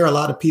 you hear a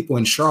lot of people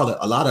in Charlotte,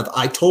 a lot of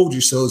I told you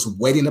so's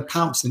waiting to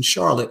pounce in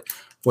Charlotte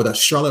for the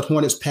Charlotte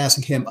Hornets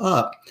passing him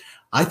up.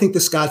 I think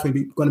this guy's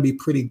going to be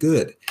pretty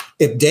good.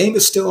 If Dame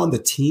is still on the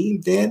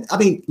team, then,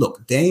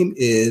 look, Dame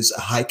is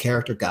a high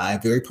character guy,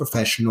 very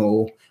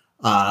professional.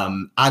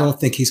 I don't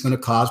think he's going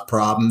to cause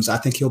problems. I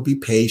think he'll be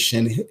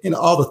patient and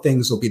all the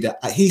things will be that.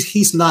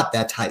 He's not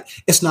that type.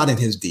 It's not in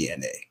his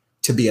DNA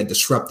to be a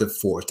disruptive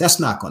force. That's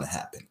not going to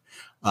happen.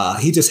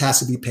 He just has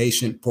to be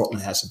patient.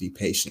 Portland has to be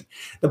patient.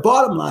 The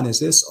bottom line is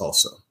this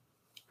also.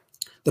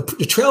 The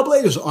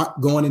Trailblazers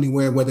aren't going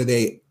anywhere, whether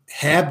they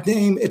have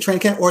Dame at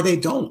training camp or they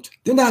don't.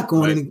 They're not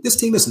going anywhere. This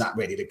team is not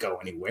ready to go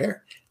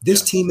anywhere.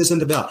 This team is in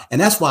development. And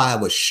that's why I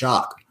was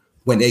shocked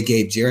when they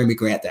gave Jeremy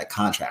Grant that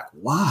contract.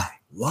 Why?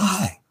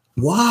 I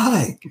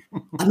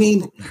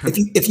mean,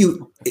 if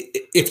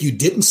you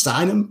didn't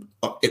sign him,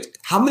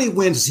 how many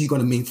wins is he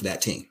going to mean for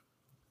that team?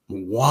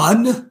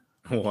 One,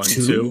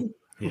 two.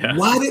 Yeah.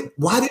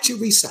 Why did you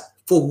resign?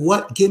 For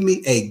what? Give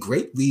me a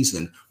great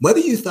reason. Whether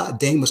you thought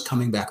Dame was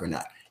coming back or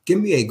not, give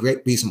me a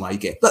great reason why you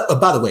gave. But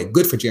by the way,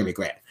 good for Jeremy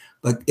Grant.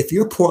 But if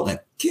you're Portland,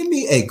 give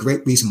me a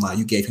great reason why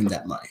you gave him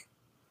that money.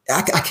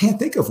 I can't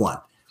think of one.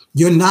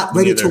 You're not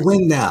ready to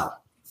win now.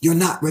 You're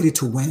not ready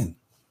to win.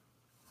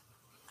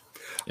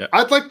 Yeah.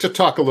 I'd like to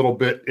talk a little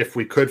bit, if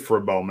we could, for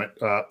a moment,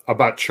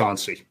 about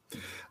Chauncey.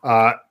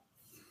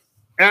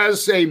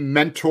 As a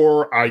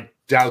mentor, I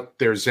doubt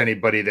there's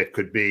anybody that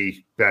could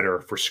be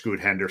better for Scoot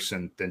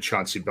Henderson than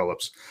Chauncey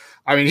Billups.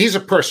 I mean, he's a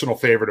personal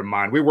favorite of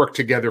mine. We worked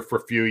together for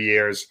a few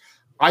years.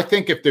 I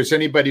think if there's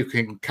anybody who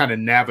can kind of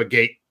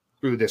navigate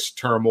through this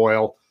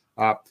turmoil,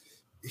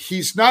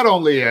 he's not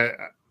only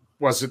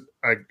was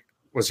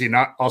he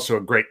not also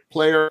a great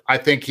player? I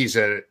think he's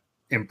a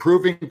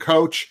improving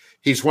coach.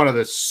 He's one of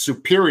the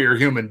superior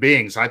human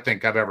beings I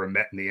think I've ever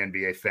met in the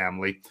NBA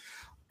family.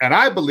 And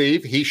I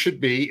believe he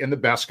should be in the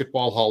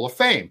Basketball Hall of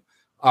Fame.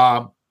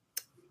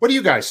 What do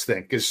you guys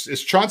think?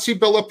 Is Chauncey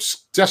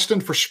Billups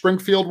destined for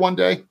Springfield one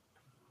day?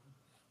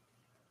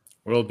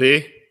 Will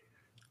be.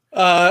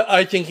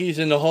 I think he's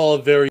in the Hall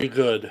of Very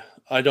Good.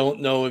 I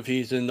don't know if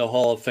he's in the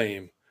Hall of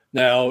Fame.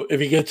 Now, if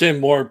he gets in,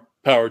 more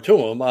power to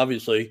him,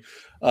 obviously.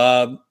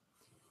 I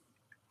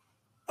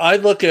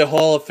look at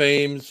Hall of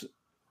Fames,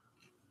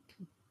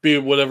 be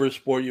it whatever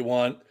sport you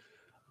want.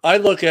 I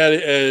look at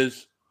it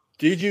as,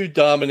 did you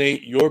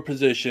dominate your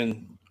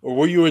position, or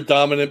were you a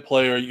dominant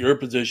player at your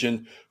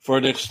position for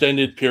an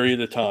extended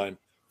period of time?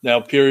 Now,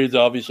 period is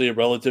obviously a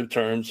relative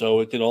term, so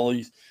it can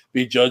only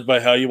be judged by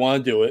how you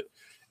want to do it.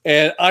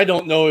 And I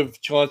don't know if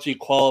Chauncey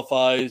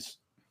qualifies,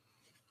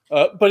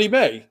 but he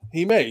may.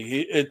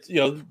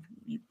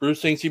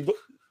 Bruce thinks he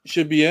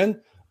should be in.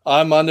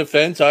 I'm on the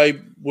fence. I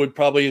would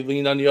probably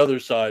lean on the other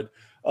side.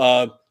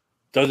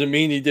 Doesn't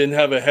mean he didn't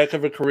have a heck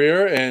of a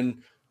career,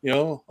 and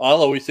I'll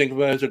always think of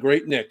him as a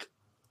great Knick.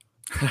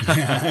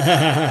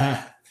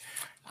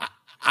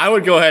 I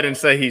would go ahead and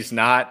say he's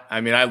not. I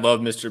mean, I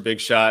love Mr. Big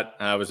Shot.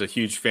 I was a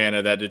huge fan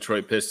of that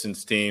Detroit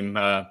Pistons team.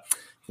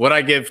 What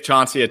I give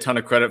Chauncey a ton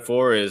of credit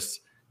for is,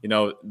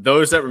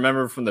 those that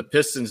remember from the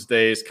Pistons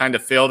days kind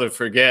of fail to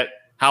forget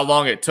how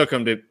long it took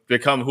him to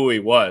become who he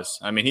was.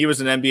 I mean, he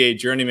was an NBA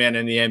journeyman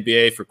in the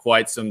NBA for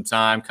quite some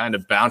time, kind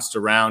of bounced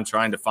around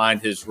trying to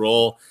find his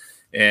role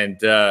and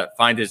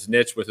find his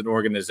niche with an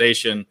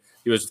organization.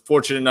 He was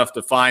fortunate enough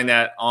to find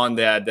that on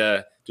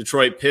that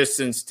Detroit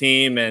Pistons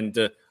team,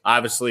 and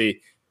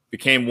obviously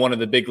became one of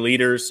the big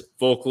leaders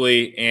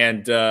vocally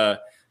and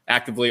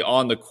actively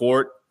on the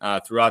court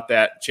throughout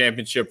that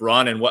championship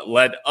run, and what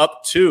led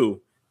up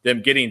to them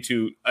getting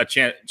to a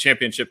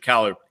championship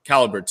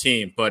caliber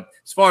team. But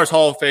as far as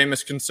Hall of Fame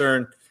is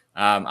concerned,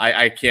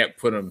 I can't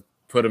put him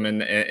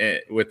in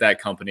with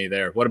that company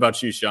there. What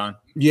about you, Shaun?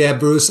 Yeah,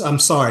 Bruce, I'm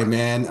sorry,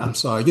 man. I'm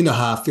sorry. You know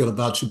how I feel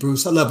about you,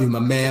 Bruce. I love you, my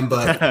man,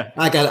 but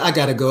I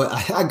gotta go.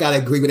 I gotta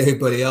agree with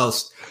everybody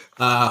else.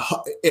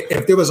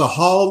 If there was a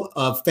Hall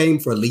of Fame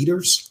for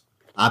leaders,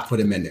 I put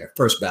him in there,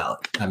 first ballot.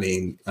 I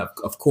mean,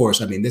 of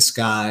course. I mean, this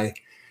guy,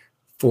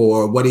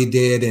 for what he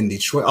did in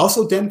Detroit,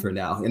 also Denver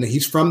now. And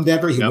he's from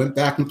Denver. He went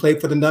back and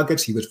played for the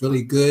Nuggets. He was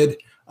really good.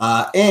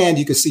 And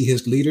you can see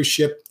his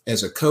leadership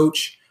as a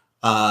coach.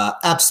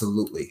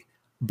 Absolutely.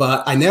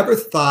 But I never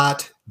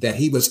thought that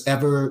he was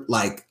ever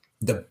like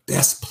the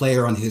best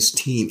player on his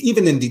team.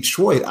 Even in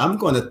Detroit, I'm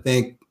going to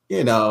think,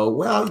 you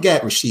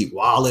got Rasheed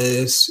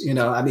Wallace,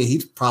 I mean,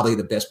 he's probably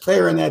the best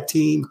player in that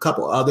team. A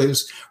couple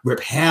others,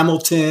 Rip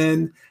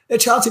Hamilton, and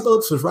Chauncey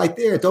Billups was right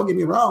there. Don't get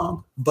me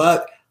wrong.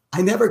 But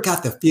I never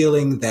got the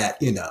feeling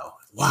that,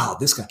 wow,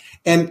 this guy.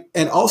 And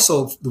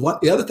also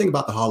the other thing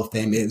about the Hall of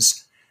Fame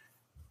is,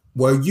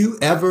 were you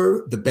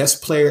ever the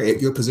best player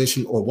at your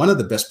position or one of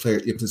the best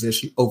players at your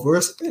position over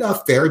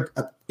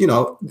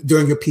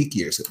during your peak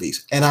years at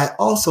least? And I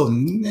also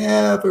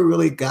never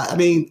really got,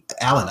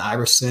 Allen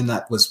Iverson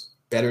was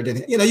better than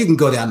him. You can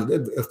go down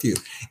a few.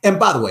 And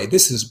by the way,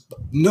 this is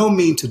no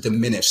mean to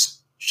diminish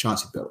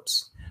Chauncey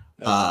Billups.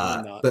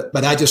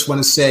 But I just want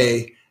to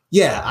say,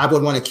 yeah, I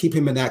would want to keep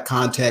him in that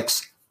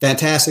context.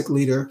 Fantastic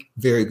leader,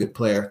 very good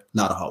player,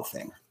 not a Hall of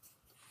Famer.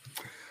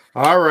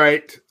 All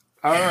right.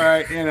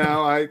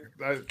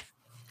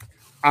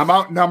 I'm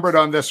outnumbered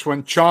on this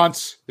one.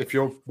 Chauncey, if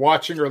you're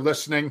watching or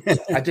listening,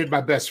 I did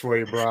my best for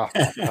you, bro.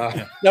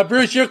 Now,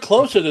 Bruce, you're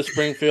closer to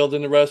Springfield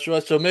than the rest of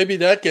us, so maybe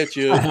that gets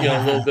you, a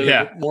little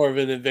bit more of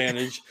an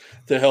advantage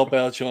to help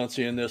out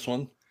Chauncey in this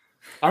one.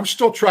 I'm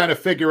still trying to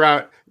figure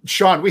out.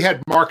 Shaun, we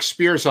had Mark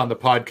Spears on the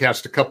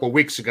podcast a couple of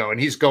weeks ago, and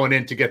he's going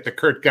in to get the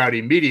Kurt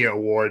Gowdy Media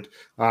Award,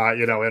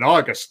 in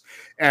August.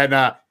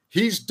 And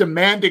he's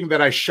demanding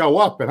that I show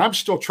up, and I'm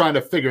still trying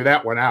to figure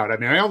that one out. I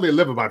mean, I only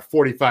live about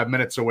 45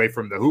 minutes away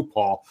from the hoop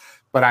hall,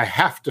 but I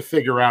have to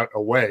figure out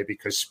a way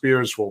because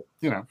Spears will,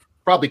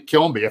 probably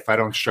kill me if I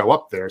don't show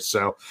up there.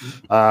 So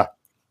if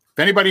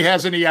anybody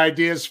has any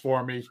ideas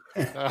for me.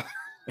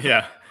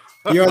 Yeah.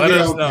 You're on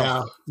your own,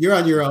 pal. You're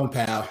on your own,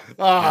 pal.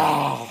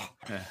 Oh,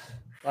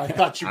 I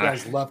thought you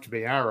guys loved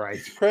me. All right.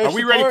 Are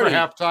we ready for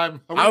halftime?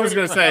 I was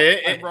going to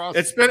say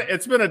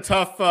it's been a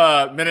tough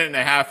minute and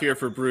a half here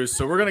for Bruce.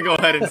 So we're going to go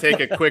ahead and take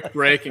a quick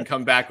break and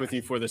come back with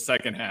you for the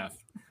second half.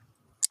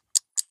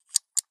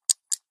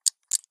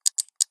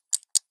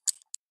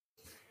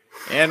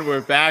 And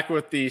we're back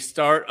with the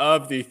start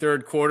of the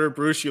third quarter.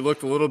 Bruce, you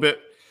looked a little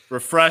bit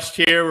refreshed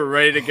here. We're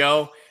ready to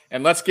go.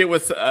 And let's get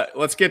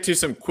to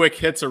some quick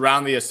hits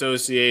around the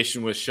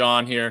association with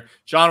Shaun here.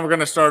 Shaun, we're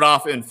going to start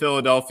off in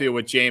Philadelphia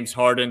with James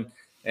Harden.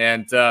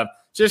 And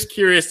just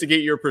curious to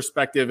get your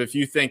perspective if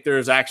you think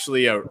there's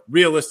actually a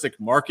realistic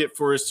market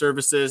for his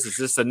services. Is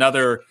this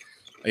another,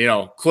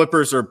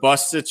 Clippers or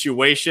bust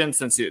situation,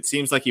 since it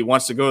seems like he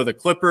wants to go to the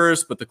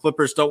Clippers, but the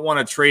Clippers don't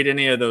want to trade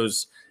any of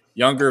those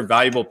younger,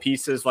 valuable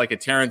pieces like a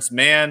Terrence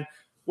Mann?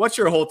 What's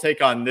your whole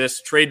take on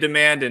this trade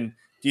demand? And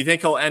do you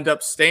think he'll end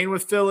up staying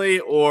with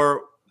Philly,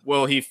 or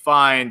will he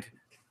find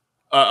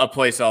a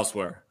place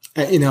elsewhere?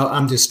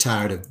 I'm just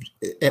tired of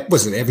it.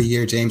 Was it every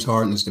year James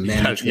Harden is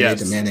demanding trade,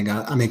 yes. demanding?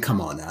 I mean, come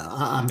on now.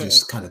 I'm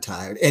just kind of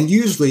tired. And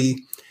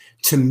usually,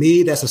 to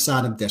me, that's a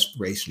sign of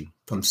desperation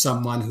from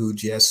someone who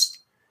just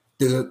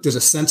there's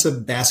a sense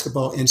of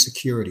basketball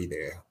insecurity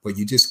there, where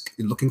you're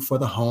looking for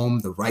the home,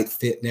 the right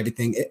fit, and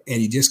everything,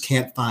 and you just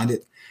can't find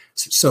it.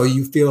 So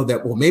you feel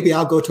that, well, maybe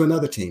I'll go to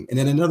another team, and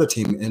then another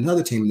team, and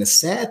another team. And the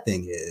sad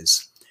thing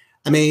is,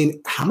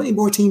 how many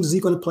more teams is he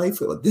going to play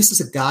for? This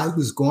is a guy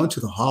who's going to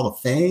the Hall of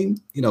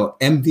Fame,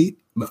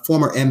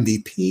 former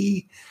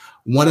MVP,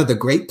 one of the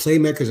great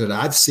playmakers that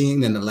I've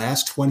seen in the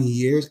last 20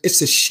 years.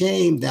 It's a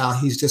shame now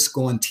he's just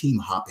going team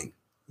hopping,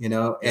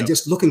 and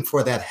just looking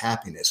for that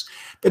happiness.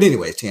 But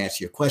anyway, to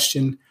answer your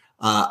question,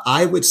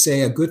 I would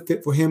say a good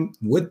fit for him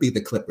would be the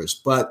Clippers,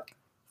 but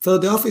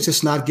Philadelphia's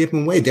just not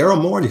giving away.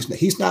 Daryl Morey,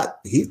 he's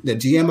not the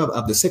GM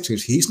of the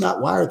Sixers. He's not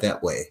wired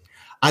that way.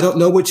 I don't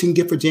know what you can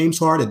get for James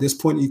Harden at this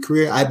point in your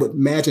career. I would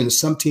imagine that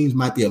some teams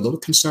might be a little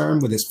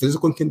concerned with his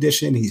physical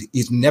condition.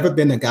 He's never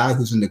been a guy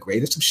who's in the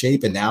greatest of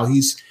shape, and now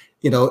he's,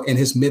 in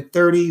his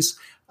mid-30s.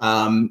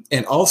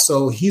 And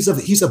also, he's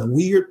a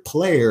weird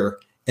player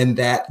in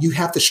that you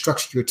have to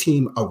structure your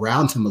team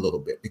around him a little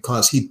bit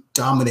because he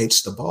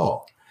dominates the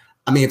ball.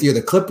 I mean, if you're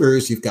the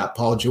Clippers, you've got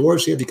Paul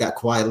George here, you've got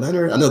Kawhi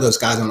Leonard. I know those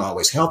guys aren't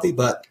always healthy,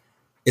 but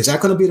is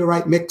that going to be the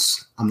right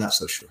mix? I'm not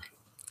so sure.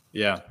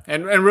 Yeah.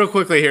 And real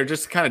quickly here,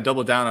 just to kind of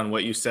double down on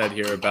what you said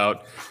here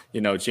about,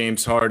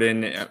 James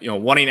Harden,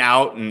 wanting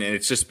out, and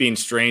it's just being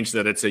strange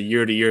that it's a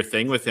year-to-year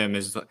thing with him.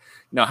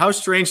 How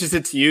strange is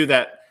it to you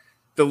that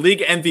the league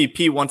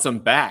MVP wants him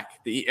back?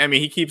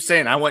 He keeps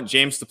saying, I want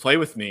James to play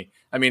with me.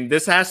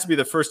 This has to be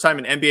the first time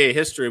in NBA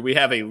history we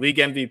have a league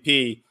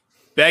MVP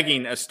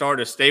begging a star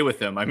to stay with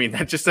him.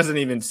 That just doesn't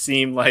even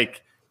seem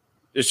like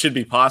it should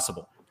be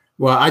possible.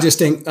 Well, I just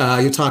think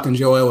you're talking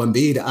Joel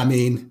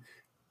Embiid.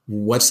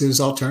 What's his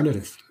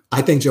alternative?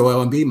 I think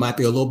Joel Embiid might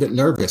be a little bit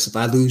nervous. If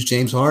I lose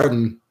James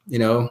Harden,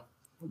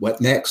 what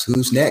next?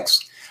 Who's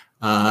next?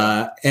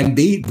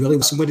 Embiid really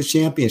wants to win a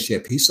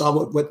championship. He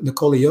saw what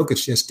Nikola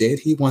Jokic just did.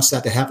 He wants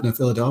that to happen in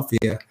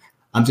Philadelphia.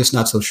 I'm just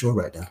not so sure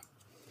right now.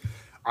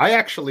 I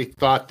actually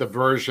thought the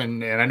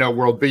version, and I know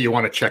World B, you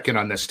want to check in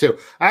on this too.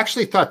 I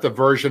actually thought the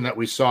version that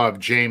we saw of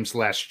James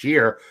last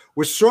year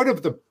was sort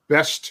of the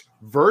best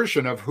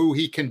version of who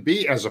he can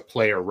be as a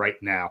player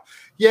right now.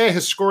 Yeah,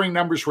 his scoring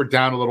numbers were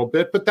down a little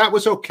bit, but that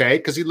was okay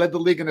because he led the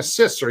league in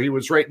assists, or he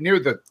was right near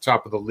the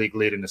top of the league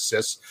lead in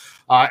assists.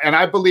 And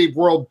I believe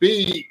World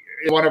B,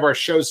 in one of our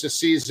shows this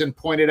season,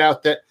 pointed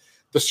out that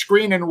the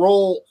screen and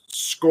roll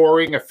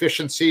scoring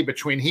efficiency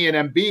between he and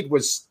Embiid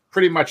was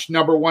pretty much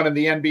number one in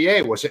the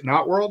NBA, was it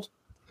not, World?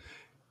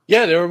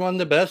 Yeah, they were one of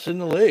the best in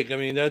the league.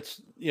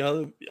 That's,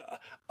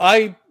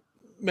 I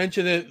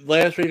mentioned it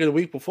last week or the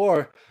week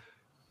before.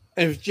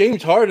 If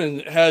James Harden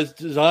has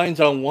designs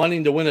on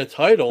wanting to win a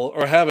title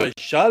or have a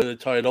shot at a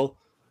title,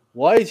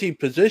 why is he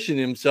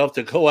positioning himself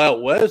to go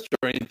out west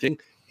or anything?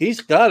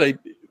 He's got to.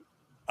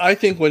 I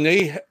think when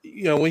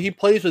when he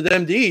plays with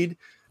Embiid,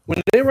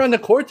 when they run the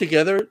court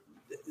together,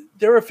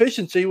 their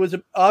efficiency was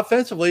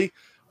offensively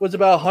was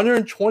about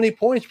 120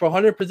 points per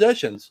 100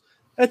 possessions.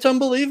 That's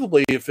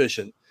unbelievably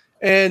efficient.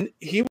 And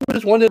he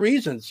was one of the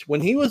reasons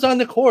when he was on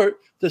the court,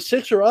 the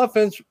Sixer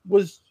offense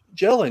was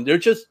gelling. They're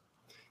just,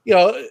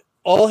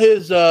 all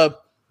his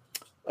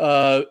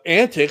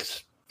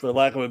antics, for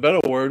lack of a better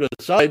word,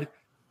 aside,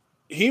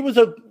 he was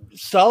a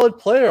solid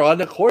player on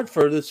the court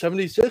for the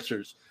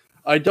 76ers.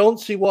 I don't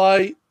see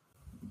why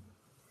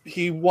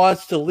he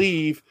wants to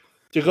leave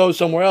to go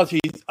somewhere else. I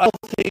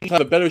don't think he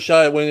has a better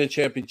shot at winning a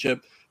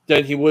championship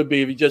than he would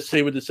be if he just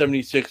stayed with the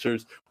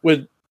 76ers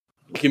with,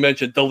 like you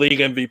mentioned, the league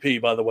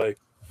MVP, by the way.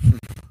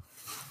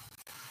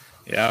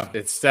 Yeah,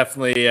 it's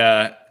definitely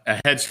a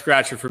head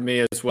scratcher for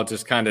me as well,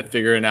 just kind of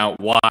figuring out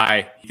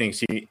why he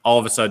thinks he all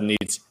of a sudden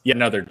needs yet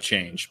another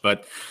change.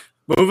 But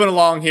moving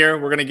along here,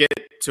 we're going to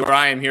get to where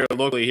I am here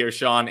locally here,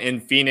 Shaun,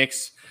 in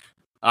Phoenix.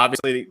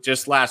 Obviously,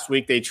 just last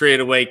week, they traded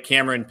away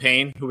Cameron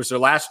Payne, who was their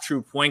last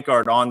true point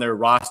guard on their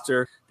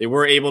roster. They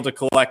were able to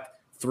collect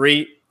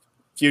 3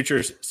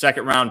 future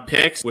second-round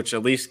picks, which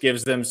at least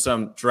gives them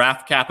some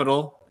draft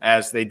capital,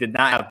 as they did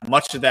not have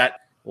much of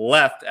that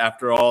left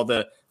after all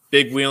the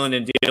big wheeling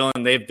and dealing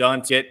they've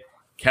done to get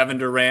Kevin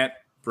Durant,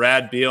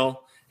 Brad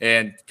Beal,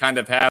 and kind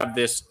of have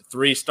this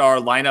 3-star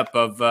lineup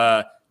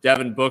of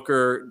Devin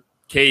Booker,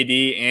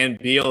 KD, and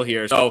Beal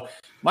here. So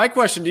my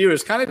question to you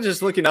is kind of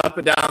just looking up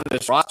and down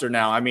this roster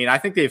now. I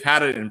think they've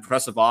had an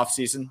impressive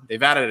offseason.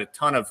 They've added a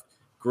ton of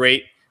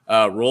great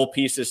role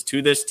pieces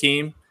to this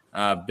team.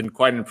 Been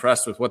quite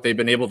impressed with what they've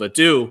been able to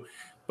do.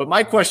 But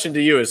my question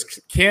to you is,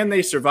 can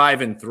they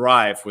survive and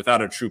thrive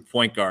without a true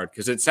point guard?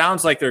 Because it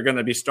sounds like they're going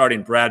to be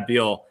starting Brad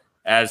Beal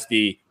as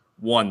the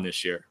 1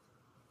 this year.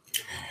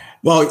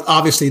 Well,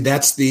 obviously,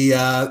 that's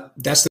the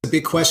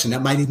big question.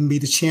 That might even be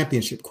the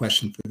championship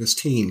question for this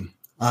team.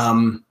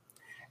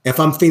 If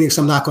I'm Phoenix,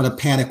 I'm not going to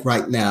panic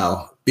right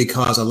now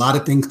because a lot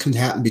of things can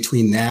happen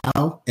between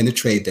now and the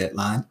trade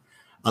deadline.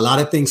 A lot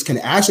of things can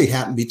actually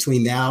happen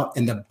between now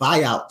and the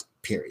buyout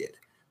period.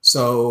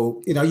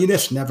 So, you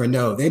just never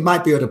know. They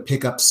might be able to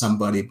pick up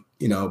somebody,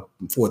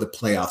 before the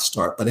playoffs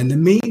start. But in the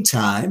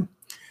meantime,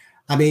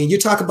 you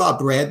talk about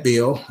Brad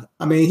Beal.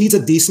 He's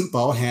a decent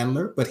ball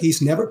handler, but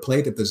he's never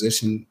played the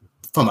position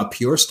from a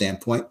pure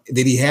standpoint.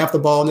 Did he have the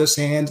ball in his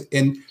hand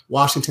in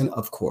Washington?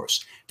 Of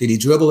course. Did he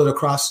dribble it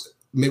across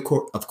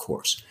midcourt? Of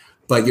course.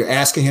 But you're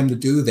asking him to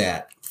do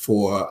that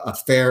for a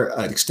fair,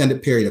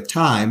 extended period of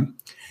time.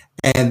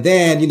 And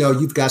then,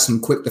 you've got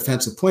some quick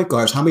defensive point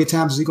guards. How many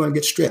times is he going to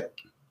get stripped?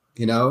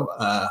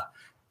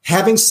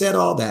 Having said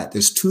all that,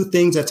 there's 2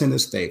 things that's in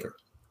his favor.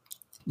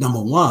 Number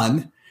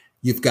one,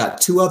 you've got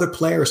 2 other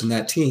players in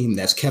that team.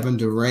 That's Kevin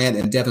Durant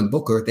and Devin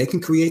Booker. They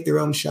can create their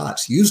own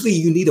shots. Usually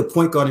you need a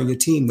point guard on your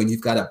team when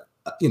you've got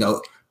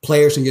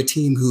players in your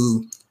team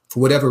who, for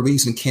whatever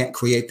reason, can't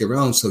create their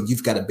own. So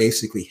you've got to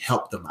basically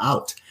help them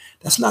out.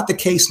 That's not the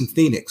case in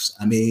Phoenix.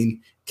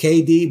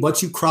 KD,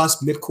 once you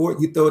cross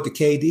midcourt, you throw it to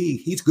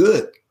KD. He's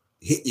good.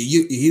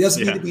 He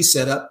doesn't need to be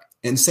set up.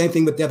 And same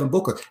thing with Devin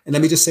Booker. And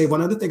let me just say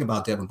one other thing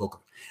about Devin Booker.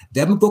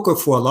 Devin Booker,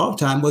 for a long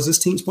time, was his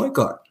team's point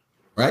guard,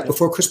 right?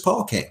 Before Chris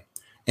Paul came.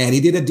 and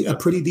he did a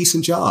pretty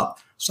decent job.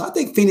 So I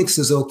think Phoenix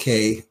is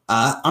okay.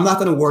 I'm not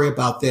going to worry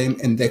about them,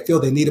 and they feel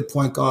they need a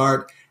point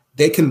guard.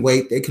 They can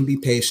wait. They can be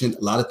patient.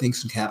 A lot of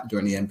things can happen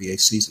during the NBA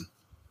season.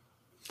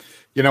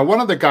 You know,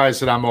 one of the guys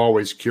that I'm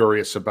always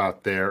curious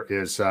about there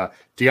is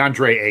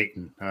DeAndre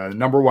Ayton,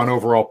 number 1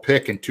 overall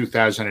pick in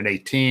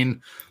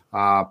 2018.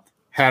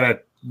 Had a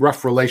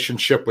rough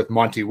relationship with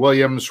Monty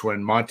Williams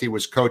when Monty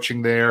was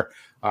coaching there.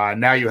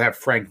 Now you have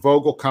Frank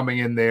Vogel coming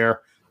in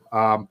there.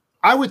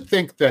 I would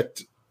think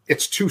that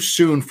it's too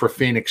soon for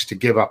Phoenix to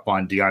give up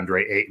on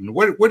DeAndre Ayton.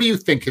 What do you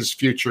think his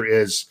future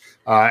is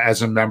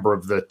as a member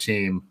of the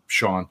team,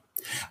 Shaun?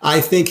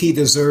 I think he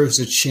deserves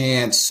a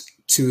chance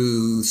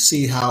to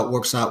see how it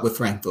works out with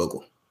Frank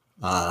Vogel.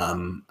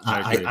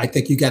 I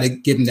think you got to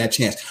give him that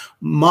chance.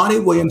 Monty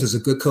Williams is a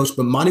good coach,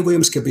 but Monty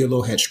Williams could be a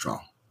little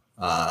headstrong.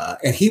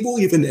 And he will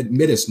even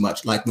admit as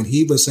much. Like when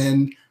he was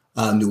in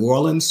New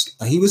Orleans,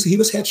 he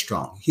was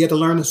headstrong. He had to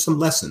learn some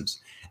lessons.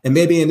 And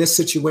maybe in this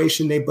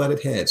situation, they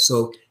butted heads.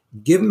 So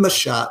give him a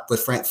shot. But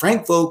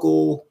Frank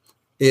Vogel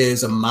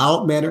is a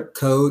mild-mannered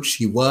coach.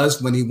 He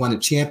was when he won a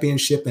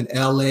championship in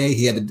LA.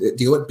 He had to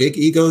deal with big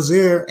egos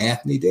there.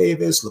 Anthony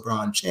Davis,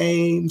 LeBron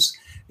James,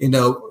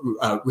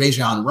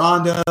 Rajon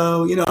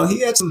Rondo. He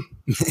had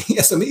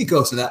some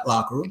egos in that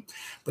locker room,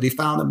 but he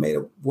found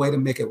a way to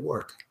make it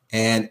work.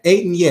 And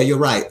Ayton, yeah, you're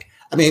right.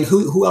 I mean,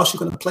 who else are you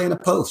going to play in the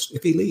post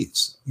if he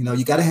leaves?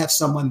 You got to have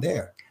someone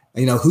there.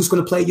 Who's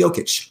going to play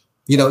Jokic?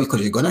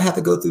 Because you're going to have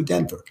to go through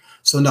Denver.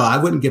 So, no, I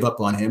wouldn't give up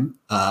on him.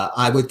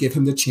 I would give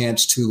him the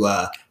chance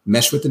to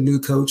mesh with the new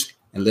coach,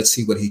 and let's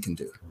see what he can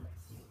do.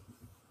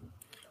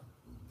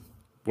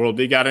 World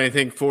B, got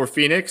anything for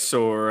Phoenix,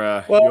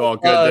 or you all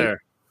good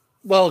there?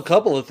 Well, a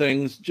couple of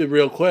things, just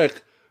real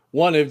quick.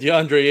 One, if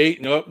DeAndre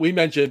Ayton, I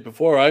mentioned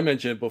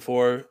it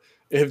before,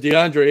 if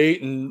DeAndre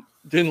Ayton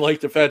didn't like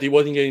the fact he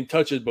wasn't getting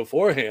touches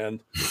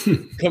beforehand,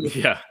 I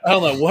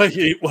don't know what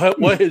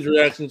his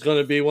reaction is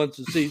going to be once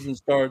the season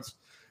starts,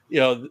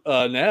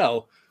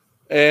 now.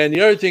 And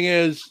the other thing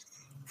is,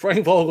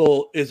 Frank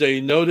Vogel is a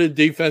noted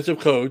defensive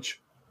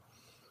coach,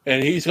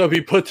 and he's going to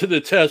be put to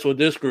the test with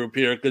this group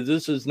here because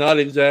this is not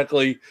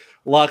exactly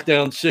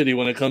lockdown city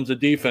when it comes to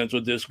defense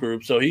with this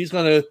group. So he's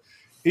going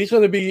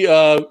to be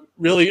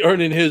really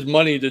earning his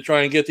money to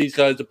try and get these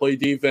guys to play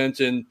defense.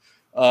 And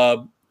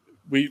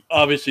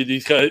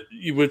these guys,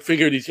 you would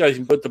figure these guys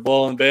can put the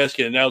ball in the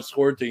basket and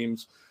outscore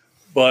teams,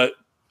 but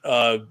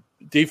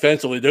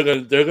defensively they're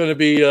going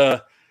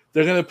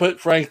to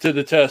put Frank to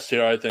the test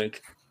here, I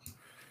think.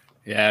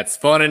 Yeah, it's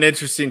fun and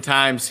interesting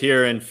times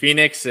here in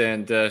Phoenix,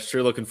 and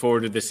sure looking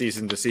forward to the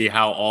season to see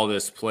how all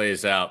this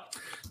plays out.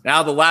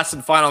 Now, the last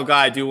and final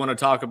guy I do want to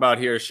talk about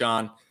here,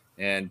 Shaun,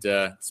 and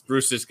it's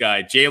Bruce's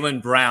guy,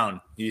 Jaylen Brown.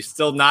 He's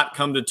still not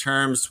come to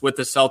terms with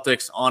the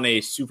Celtics on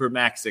a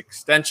supermax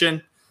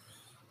extension.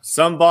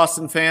 Some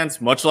Boston fans,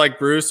 much like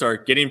Bruce, are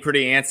getting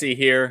pretty antsy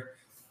here,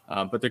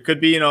 but there could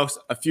be,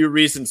 a few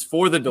reasons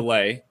for the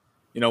delay.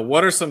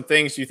 What are some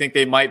things you think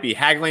they might be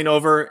haggling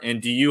over?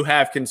 And do you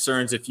have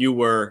concerns if you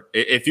were a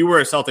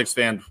Celtics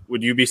fan,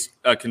 would you be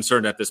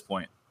concerned at this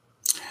point?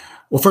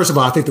 Well, first of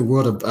all, I think the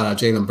world of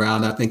Jaylen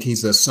Brown. I think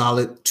he's a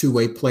solid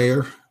two-way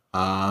player.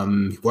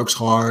 He works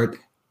hard.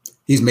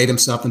 He's made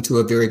himself into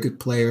a very good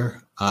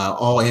player,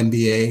 all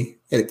NBA.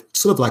 It's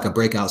sort of like a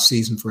breakout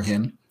season for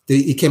him.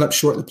 He came up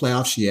short in the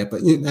playoffs,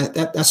 but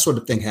that sort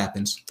of thing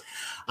happens.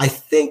 I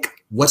think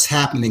what's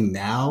happening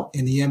now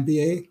in the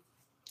NBA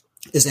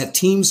is that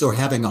teams are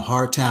having a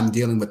hard time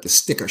dealing with the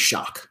sticker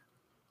shock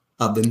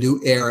of the new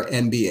era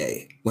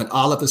NBA. When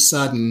all of a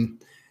sudden,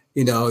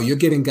 you're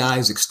giving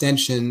guys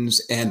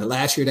extensions, and the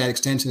last year that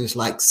extension is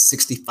like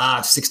 $65,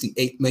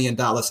 $68 million.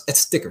 That's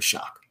sticker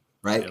shock,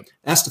 right? Yep.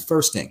 That's the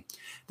first thing.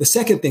 The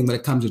second thing when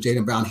it comes to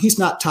Jaylen Brown, he's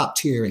not top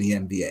tier in the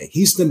NBA.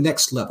 He's the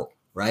next level,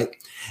 right?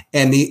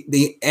 And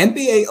the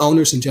NBA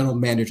owners and general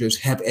managers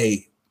have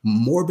a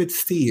morbid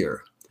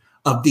fear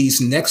of these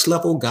next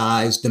level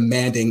guys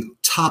demanding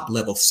top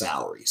level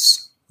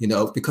salaries,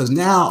 because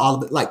now all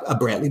of it, like a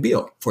Bradley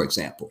Beal, for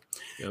example,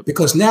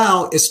 because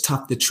now it's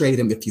tough to trade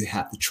him if you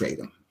have to trade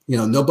him.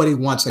 Nobody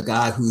wants a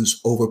guy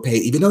who's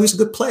overpaid, even though he's a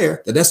good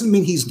player. That doesn't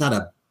mean he's not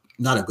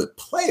a good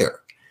player,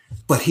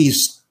 but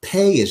his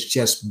pay is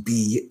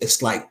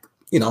it's like,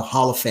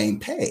 Hall of Fame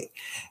pay.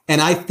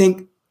 And I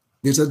think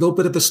there's a little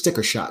bit of a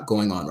sticker shock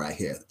going on right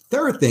here.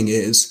 Third thing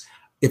is,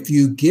 if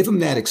you give him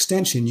that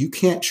extension, you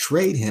can't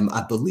trade him,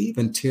 I believe,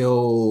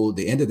 until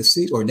the end of the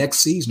season or next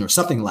season or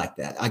something like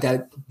that. I got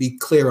to be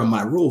clear on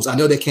my rules. I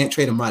know they can't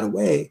trade him right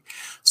away.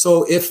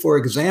 So if, for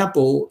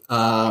example,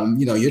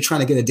 you're trying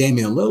to get a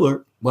Damian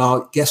Lillard,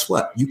 well, guess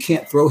what? You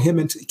can't throw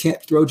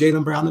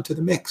Jaylen Brown into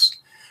the mix.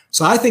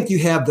 So I think you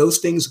have those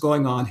things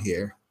going on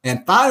here.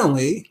 And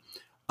finally,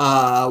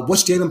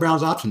 what's Jaylen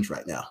Brown's options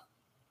right now?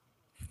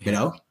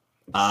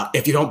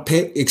 If you don't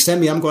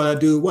extend me, I'm going to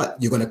do what?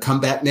 You're going to come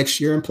back next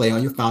year and play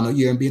on your final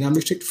year and be an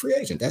unrestricted free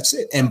agent. That's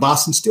it. And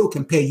Boston still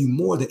can pay you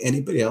more than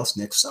anybody else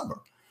next summer.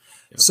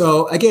 Yep.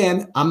 So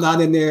again, I'm not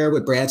in there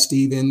with Brad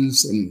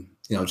Stevens and,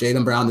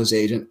 Jaylen Brown, his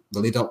agent.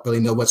 Don't really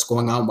know what's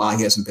going on, why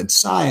he hasn't been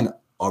signed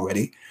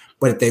already.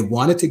 But if they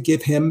wanted to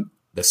give him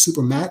the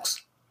supermax,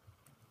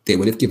 they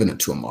would have given it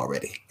to him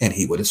already, and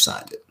he would have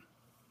signed it.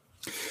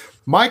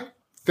 My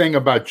thing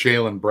about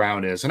Jaylen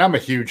Brown is, and I'm a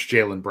huge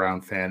Jaylen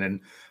Brown fan, and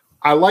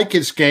I like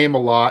his game a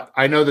lot.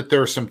 I know that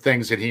there are some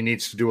things that he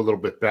needs to do a little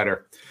bit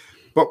better.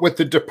 But with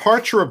the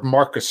departure of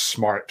Marcus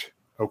Smart,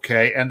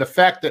 okay, and the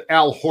fact that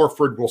Al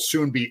Horford will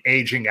soon be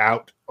aging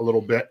out a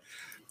little bit,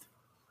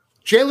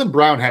 Jaylen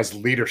Brown has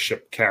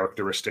leadership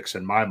characteristics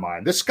in my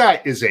mind. This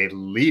guy is a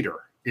leader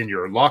in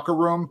your locker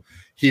room.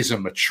 He's a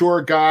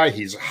mature guy.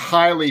 He's a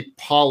highly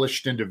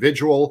polished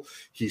individual.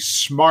 He's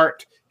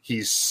smart.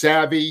 He's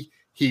savvy.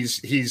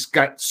 He's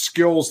got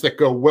skills that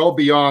go well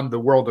beyond the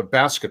world of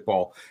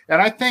basketball.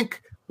 And I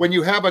think when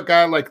you have a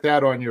guy like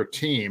that on your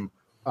team,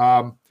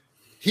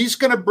 he's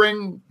going to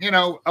bring,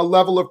 a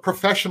level of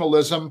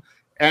professionalism.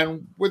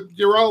 And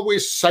you're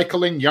always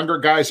cycling younger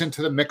guys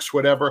into the mix,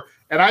 whatever.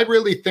 And I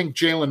really think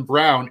Jaylen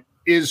Brown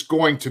is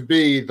going to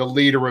be the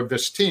leader of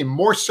this team,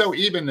 more so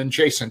even than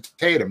Jason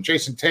Tatum.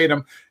 Jason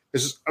Tatum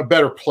is a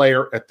better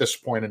player at this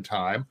point in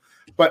time.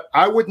 But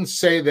I wouldn't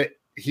say that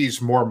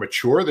he's more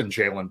mature than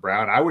Jaylen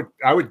Brown.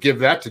 I would give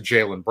that to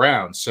Jaylen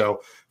Brown.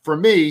 So for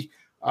me,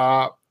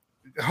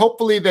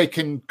 hopefully they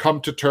can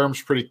come to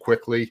terms pretty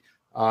quickly.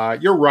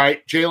 You're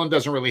right. Jaylen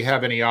doesn't really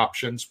have any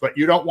options, but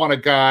you don't want a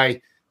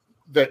guy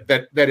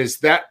that is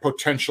that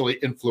potentially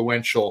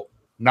influential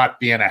not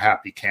being a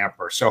happy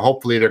camper. So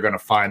hopefully they're going to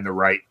find the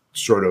right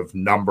sort of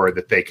number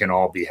that they can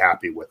all be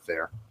happy with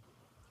there.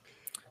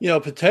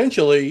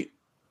 Potentially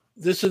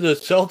this is a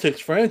Celtics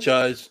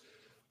franchise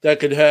that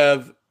could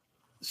have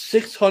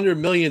 $600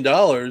 million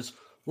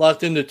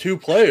locked into two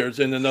players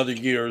in another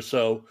year or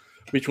so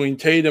between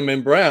Tatum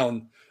and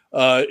Brown,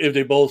 if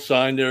they both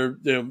sign their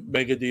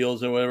mega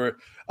deals or whatever.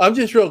 I'm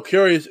just real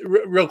curious,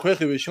 real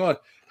quickly with Shaun,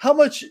 how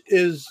much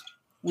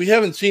we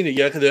haven't seen it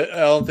yet because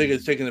I don't think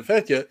it's taken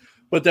effect yet,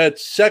 but that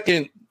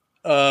second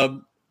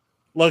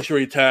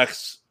luxury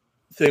tax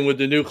thing with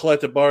the new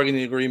collective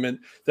bargaining agreement,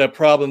 that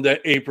problem,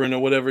 that apron or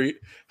whatever,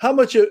 how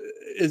much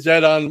is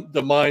that on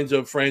the minds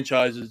of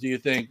franchises, do you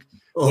think,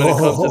 when it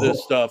comes to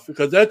this stuff?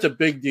 Because that's a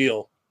big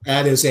deal.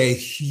 That is a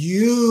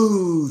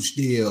huge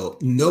deal.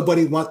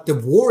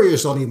 The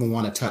Warriors don't even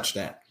want to touch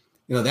that.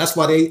 That's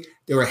why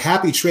they were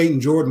happy trading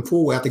Jordan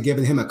Poole after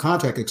giving him a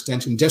contract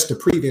extension just the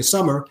previous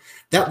summer.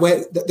 That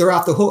way they're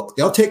off the hook.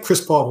 They'll take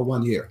Chris Paul for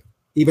 1 year,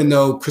 even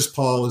though Chris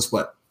Paul is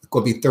going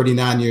to be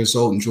 39 years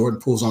old and Jordan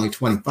Poole's only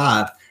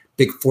 25,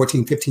 big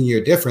 14,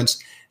 15-year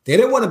difference. They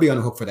didn't want to be on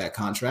the hook for that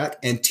contract,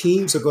 and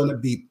teams are going to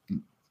be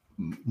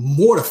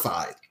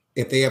mortified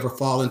if they ever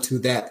fall into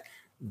that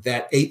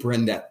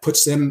apron that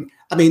puts them.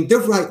 I mean, they're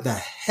writing a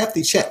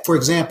hefty check. For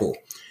example,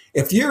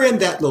 if you're in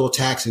that little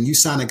tax and you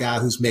sign a guy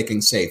who's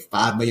making, say,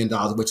 $5 million,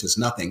 which is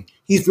nothing,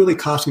 he's really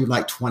costing you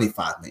like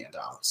 $25 million,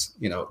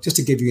 just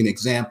to give you an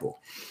example.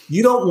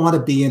 You don't want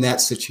to be in that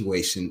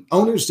situation.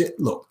 Owners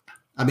look,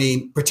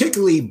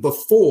 particularly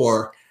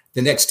before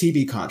the next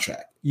TV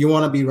contract, you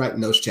want to be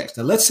writing those checks.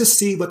 Now, let's just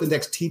see what the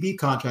next TV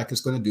contract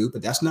is going to do,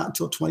 but that's not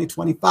until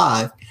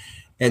 2025.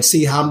 And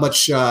see how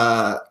much,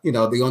 the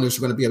owners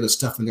are going to be able to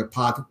stuff in their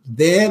pocket.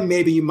 Then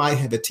maybe you might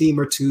have a team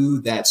or two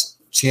that's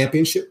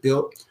championship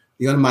built.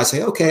 The owner might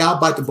say, okay, I'll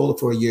bite the bullet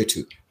for a year or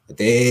two. But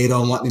they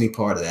don't want any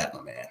part of that,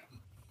 my man.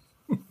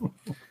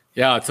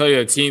 Yeah, I'll tell you,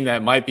 a team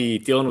that might be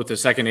dealing with the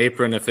second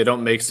apron if they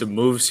don't make some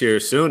moves here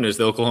soon is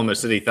the Oklahoma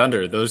City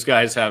Thunder. Those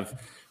guys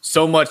have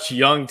so much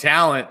young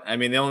talent.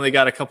 They only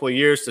got a couple of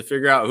years to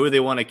figure out who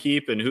they want to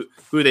keep and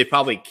who they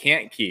probably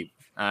can't keep.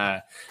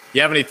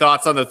 You have any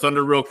thoughts on the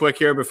Thunder real quick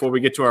here before we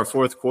get to our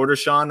fourth quarter,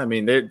 Shaun?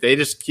 They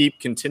just keep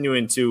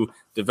continuing to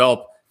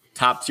develop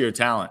top-tier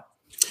talent.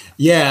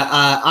 Yeah,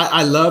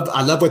 I love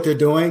what they're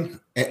doing.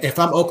 If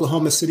I'm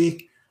Oklahoma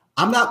City,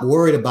 I'm not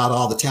worried about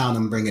all the talent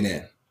I'm bringing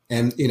in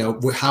and,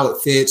 how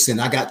it fits. And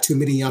I got too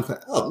many young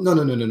players. Oh,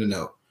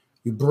 no.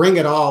 You bring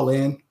it all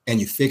in and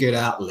you figure it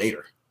out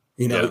later.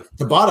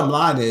 The bottom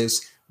line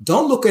is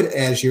don't look at it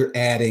as you're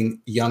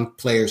adding young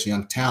players,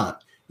 young talent.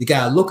 You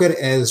got to look at it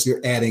as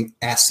you're adding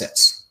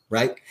assets,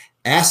 right?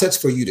 Assets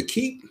for you to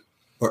keep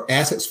or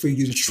assets for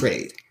you to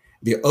trade.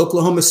 If you're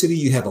Oklahoma City,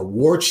 you have a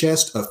war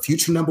chest of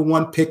future number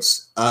one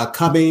picks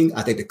coming.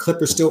 I think the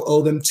Clippers still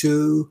owe them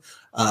to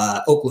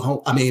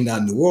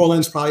New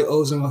Orleans probably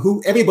owes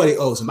them. Everybody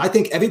owes them. I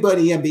think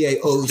everybody in the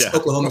NBA owes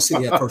Oklahoma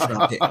City a first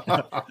round pick.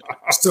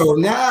 So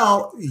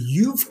now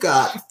you've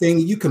got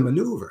things you can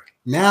maneuver.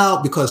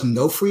 Now, because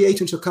no free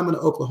agents are coming to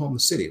Oklahoma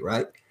City,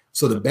 right?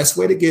 So the best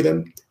way to get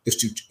them is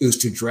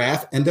to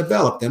draft and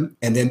develop them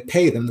and then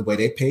pay them the way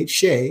they paid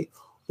Shea,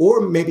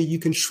 or maybe you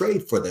can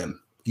trade for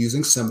them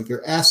using some of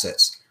your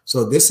assets.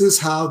 So this is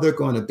how they're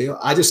going to build.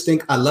 I just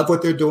think I love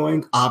what they're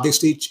doing.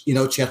 Obviously,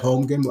 Chet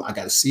Holmgren, I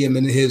got to see him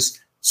in his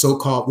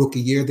so-called rookie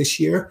year this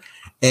year.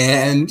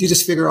 And you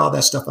just figure all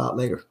that stuff out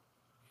later.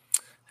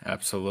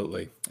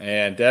 Absolutely.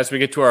 And as we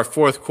get to our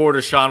fourth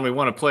quarter, Shaun, we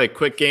want to play a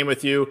quick game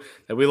with you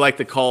that we like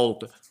to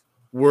call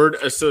word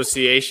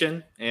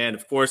association. And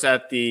of course,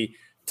 at the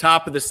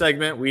top of the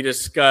segment, we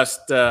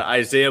discussed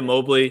Isaiah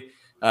Mobley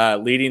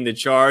leading the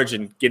charge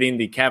and getting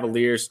the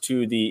Cavaliers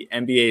to the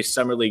NBA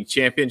Summer League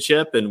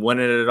Championship and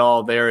winning it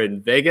all there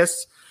in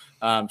Vegas.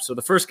 So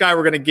the first guy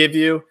we're going to give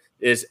you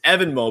is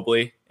Evan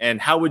Mobley. And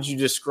how would you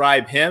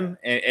describe him?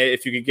 And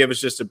if you could give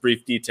us just a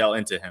brief detail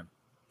into him.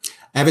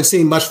 I haven't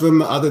seen much of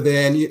him other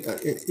than,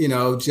 look,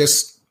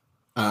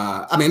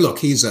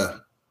 he's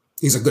a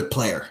good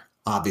player,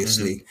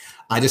 obviously.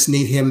 Mm-hmm. I just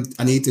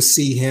need to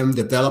see him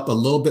develop a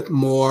little bit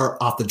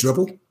more off the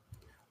dribble,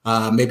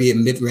 maybe a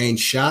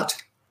mid-range shot,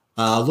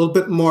 a little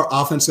bit more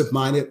offensive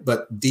minded,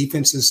 but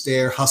defense is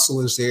there,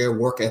 hustle is there,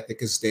 work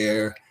ethic is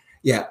there.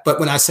 Yeah. But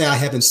when I say I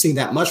haven't seen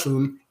that much from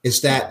him,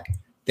 is that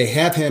they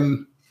have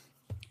him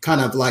kind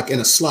of like in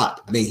a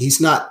slot. I mean, he's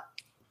not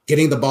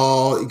getting the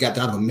ball. You got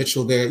Donovan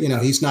Mitchell there.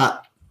 He's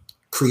not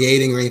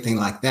creating or anything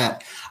like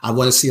that. I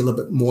want to see a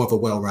little bit more of a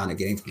well-rounded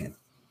game from him.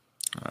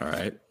 All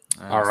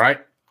right.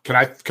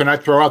 Can I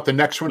throw out the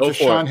next one to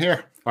Shaun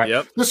here? All right.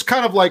 Yep. This is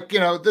kind of like,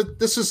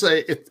 this is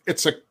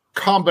it's a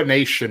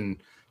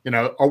combination,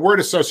 a word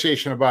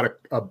association about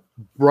a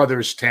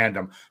brothers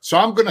tandem. So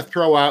I'm going to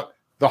throw out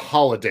the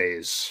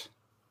holidays.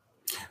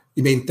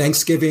 You mean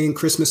Thanksgiving,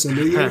 Christmas, and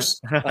New Year's?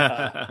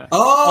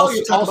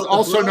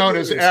 Also known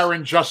as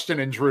Aaron, Justin,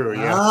 and Jrue.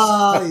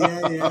 Yeah.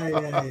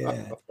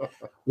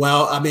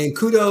 Well, I mean,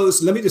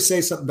 kudos. Let me just say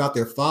something about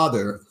their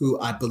father, who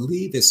I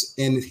believe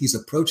he's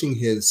approaching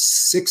his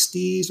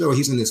 60s, or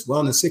he's in his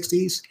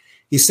 60s.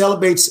 He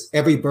celebrates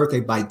every birthday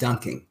by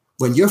dunking.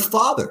 When your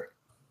father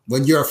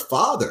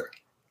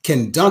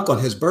can dunk on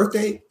his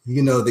birthday,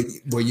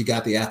 where you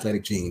got the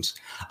athletic genes.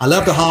 I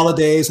love the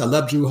holidays. I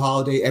love Jrue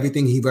Holiday,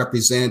 everything he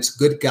represents.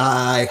 Good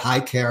guy,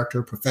 high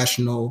character,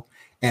 professional.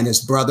 And his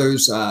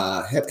brothers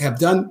have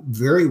done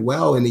very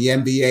well in the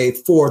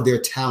NBA for their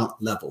talent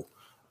level.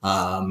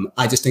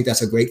 I just think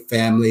that's a great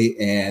family,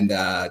 and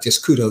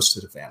just kudos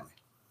to the family.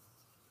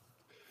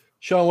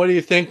 Shaun, what do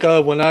you think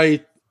when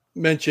I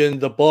mentioned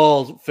the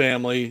Ball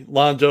family,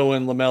 Lonzo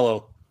and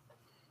LaMelo?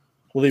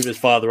 We'll leave his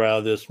father out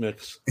of this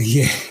mix.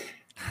 Yeah.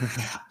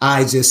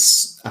 I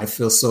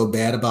feel so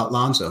bad about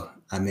Lonzo.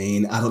 I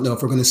mean, I don't know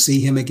if we're going to see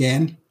him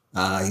again.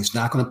 He's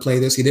not going to play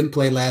this. He didn't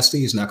play last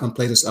season. He's not going to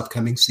play this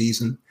upcoming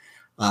season.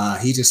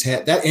 He just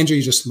had that injury.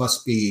 Just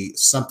must be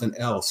something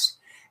else.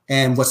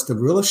 And what's the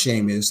real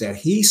shame is that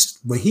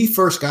when he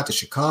first got to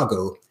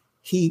Chicago,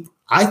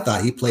 I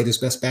thought he played his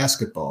best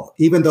basketball,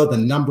 even though the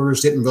numbers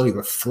didn't really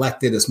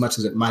reflect it as much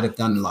as it might have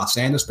done in Los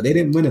Angeles, but they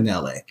didn't win in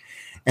LA.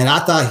 And I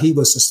thought he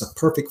was just a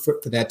perfect fit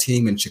for that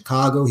team in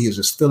Chicago. He was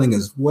just filling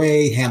his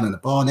way, handling the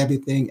ball and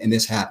everything, and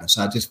this happened.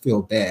 So I just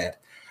feel bad.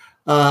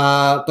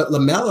 But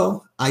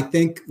LaMelo, I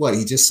think,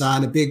 he just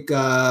signed a big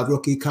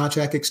rookie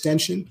contract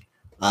extension.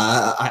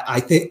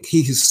 I think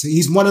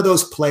he's one of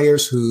those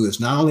players who is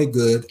not only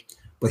good,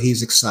 but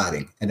he's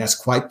exciting. And that's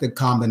quite the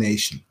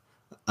combination.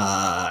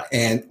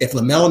 And if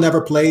LaMelo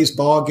never plays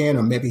ball again,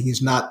 or maybe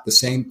he's not the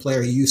same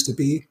player he used to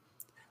be,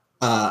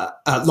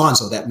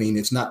 Lonzo, that means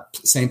it's not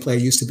the same player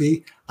he used to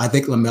be, I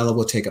think LaMelo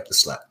will take up the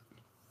slack.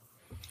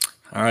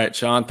 All right,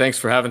 Shaun, thanks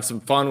for having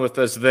some fun with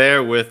us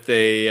there with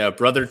a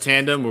brother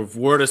tandem of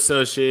word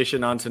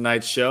association on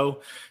tonight's show.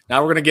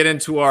 Now we're going to get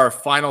into our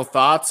final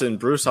thoughts, and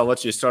Bruce, I'll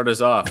let you start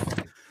us off.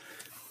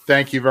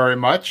 Thank you very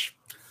much.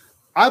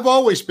 I've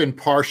always been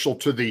partial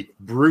to the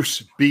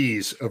Bruce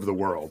B's of the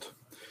world.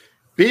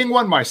 Being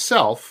one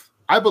myself,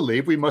 I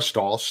believe we must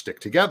all stick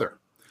together.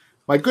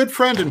 My good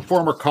friend and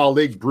former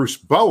colleague Bruce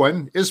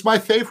Bowen is my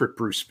favorite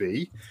Bruce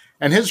B,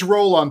 and his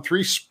role on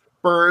 3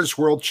 Spurs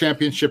World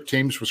Championship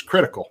teams was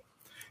critical.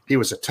 He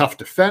was a tough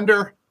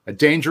defender, a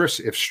dangerous,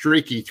 if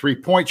streaky,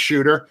 three-point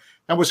shooter,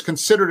 and was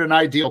considered an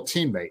ideal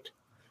teammate.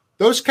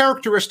 Those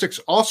characteristics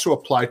also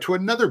apply to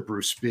another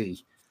Bruce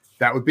B.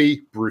 That would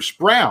be Bruce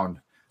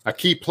Brown, a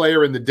key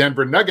player in the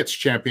Denver Nuggets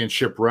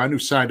championship run who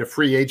signed a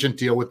free agent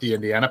deal with the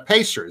Indiana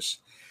Pacers.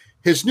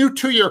 His new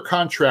 2-year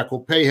contract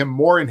will pay him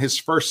more in his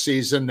first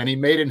season than he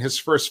made in his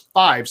first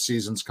 5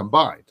 seasons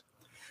combined.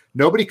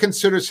 Nobody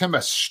considers him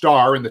a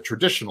star in the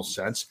traditional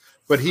sense,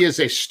 but he is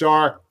a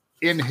star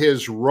in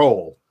his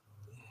role.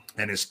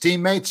 And his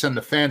teammates and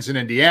the fans in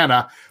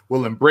Indiana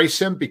will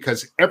embrace him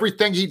because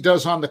everything he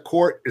does on the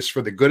court is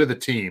for the good of the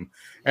team.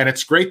 And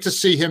it's great to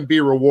see him be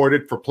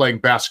rewarded for playing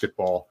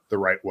basketball the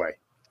right way.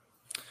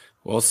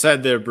 Well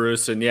said there,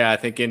 Bruce. And yeah, I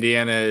think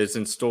Indiana is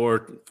in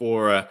store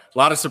for a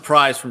lot of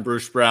surprise from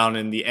Bruce Brown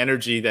and the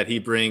energy that he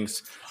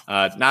brings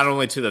not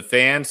only to the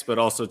fans, but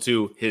also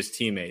to his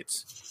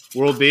teammates.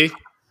 World B.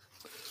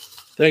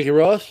 Thank you,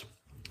 Ross.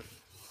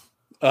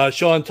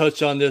 Shaun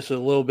touched on this a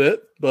little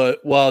bit,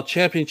 but while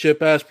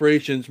championship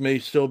aspirations may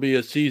still be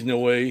a season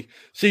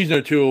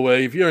or 2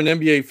 away, if you're an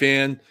NBA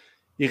fan,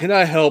 you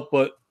cannot help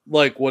but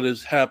like what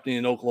is happening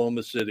in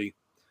Oklahoma City.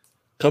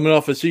 Coming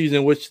off a season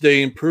in which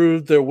they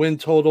improved their win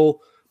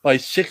total by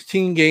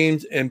 16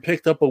 games and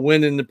picked up a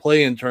win in the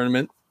play-in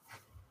tournament,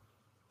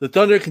 the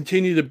Thunder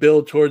continue to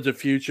build towards the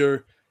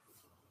future,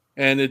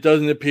 and it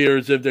doesn't appear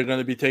as if they're going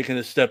to be taking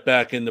a step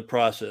back in the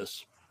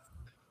process.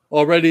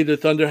 Already, the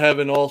Thunder have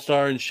an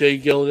all-star in Shai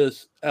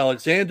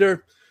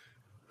Gilgeous-Alexander,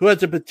 who has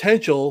the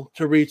potential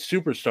to reach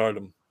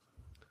superstardom.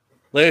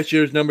 Last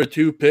year's number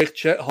 2 pick,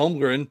 Chet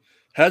Holmgren,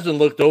 hasn't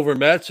looked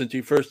overmatched since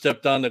he first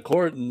stepped on the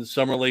court in the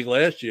Summer League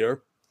last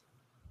year.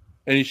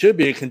 And he should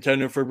be a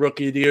contender for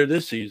Rookie of the Year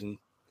this season.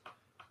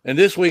 And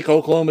this week,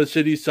 Oklahoma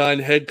City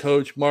signed head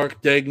coach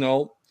Mark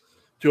Daigneault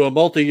to a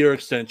multi-year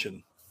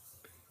extension.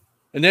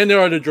 And then there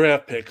are the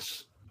draft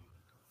picks.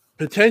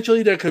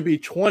 Potentially, there could be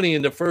 20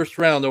 in the first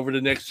round over the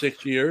next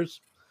 6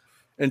 years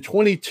and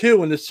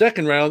 22 in the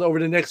second round over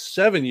the next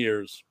 7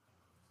 years.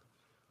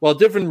 While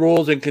different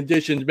rules and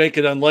conditions make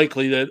it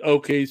unlikely that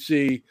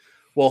OKC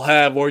will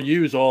have or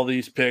use all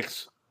these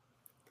picks,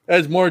 it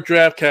has more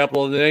draft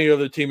capital than any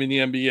other team in the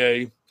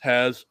NBA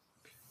has,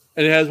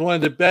 and it has one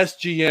of the best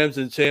GMs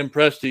in Sam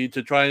Presti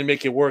to try and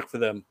make it work for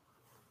them.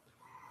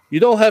 You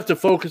don't have to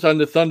focus on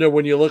the Thunder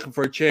when you're looking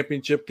for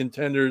championship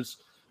contenders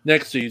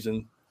next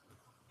season,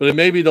 but it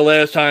may be the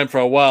last time for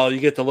a while you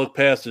get to look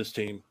past this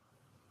team.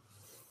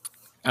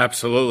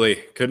 Absolutely.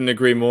 Couldn't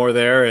agree more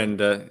there.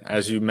 And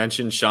as you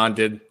mentioned, Shaun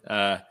did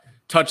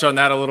touch on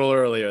that a little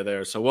earlier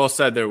there. So well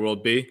said there,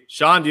 World B.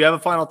 Shaun, do you have a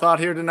final thought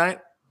here tonight?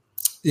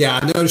 Yeah,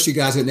 I noticed you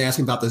guys didn't ask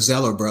me about the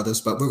Zeller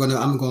brothers, but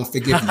I'm going to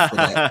forgive you for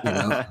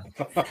that.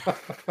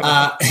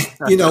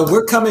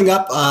 We're coming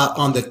up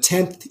on the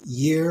 10th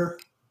year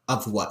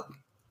of what?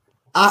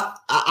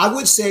 I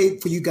would say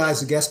for you guys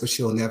to guess, but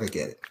you'll never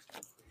get it.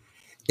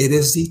 It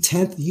is the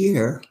 10th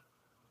year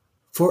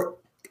for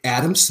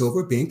Adam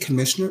Silver being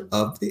commissioner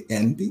of the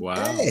NBA.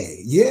 Wow.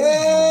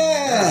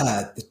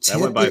 Yeah. The 10th that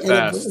went by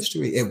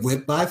anniversary. Fast. It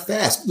went by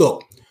fast.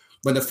 Look,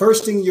 when the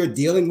first thing you're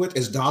dealing with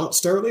is Donald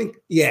Sterling,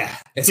 So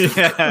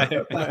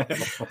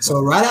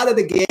right out of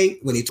the gate,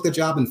 when he took the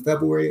job in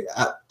February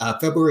of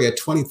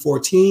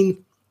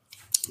 2014,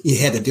 he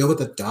had to deal with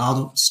the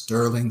Donald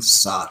Sterling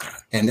saga.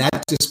 And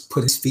that just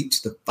put his feet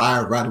to the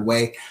fire right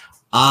away.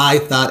 I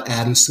thought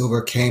Adam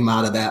Silver came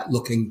out of that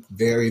looking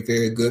very,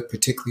 very good,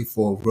 particularly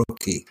for a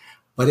rookie.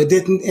 But it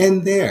didn't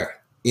end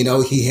there.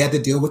 He had to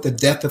deal with the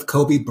death of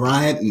Kobe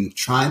Bryant and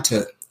trying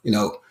to,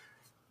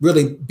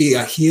 really be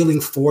a healing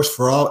force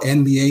for all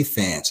NBA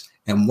fans.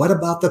 And what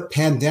about the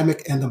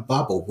pandemic and the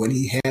bubble when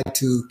he had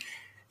to,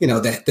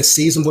 the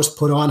season was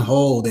put on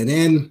hold, and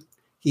then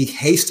he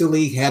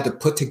hastily had to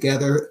put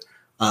together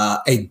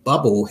a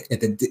bubble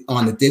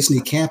on the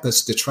Disney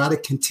campus to try to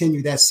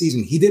continue that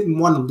season. He didn't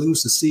want to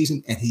lose the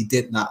season, and he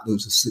did not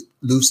lose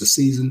the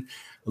season.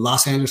 The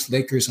Los Angeles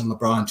Lakers and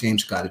LeBron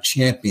James got a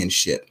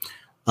championship.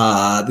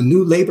 The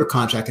new labor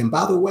contract. And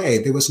by the way,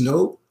 there was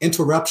no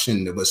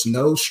interruption. There was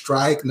no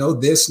strike, no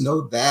this,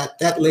 no that.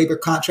 That labor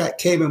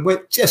contract came and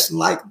went just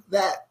like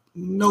that.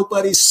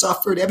 Nobody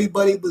suffered.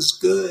 Everybody was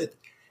good.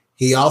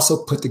 He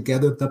also put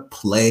together the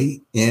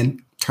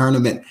play-in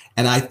tournament.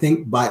 And I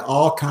think by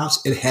all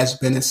counts, it has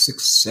been a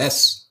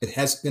success. It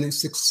has been a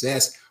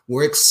success.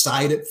 We're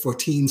excited for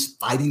teams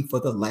fighting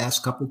for the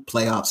last couple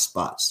playoff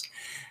spots.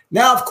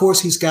 Now, of course,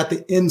 he's got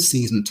the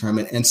in-season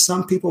tournament, and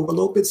some people were a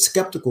little bit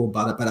skeptical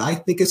about it, but I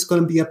think it's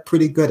going to be a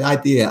pretty good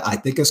idea. I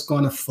think it's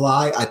going to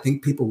fly. I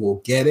think people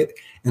will get it,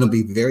 and it'll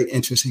be very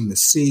interesting to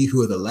see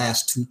who are the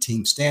last two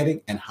teams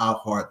standing and how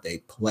hard they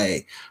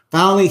play.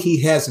 Finally,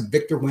 he has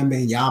Victor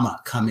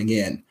Wembanyama coming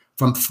in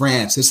from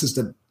France. This is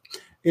the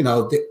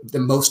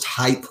most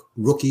hype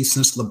rookie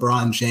since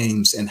LeBron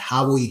James, and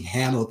how will he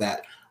handle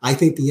that? I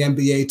think the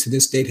NBA to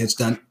this date has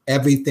done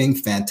everything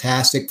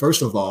fantastic.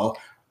 First of all,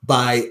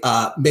 by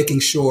making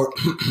sure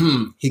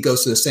he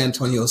goes to the San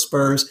Antonio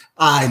Spurs.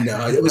 I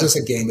know, it was just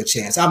a game of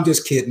chance. I'm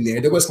just kidding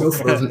there. There was no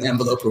frozen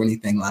envelope or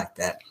anything like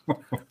that.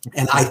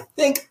 And I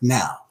think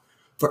now,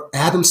 for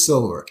Adam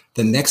Silver,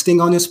 the next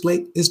thing on his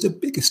plate is the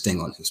biggest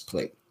thing on his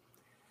plate.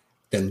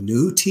 The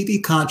new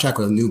TV contract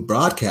or the new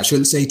broadcast. I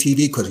shouldn't say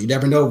TV because you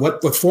never know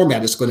what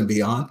format it's going to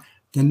be on.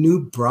 The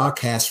new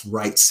broadcast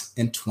rights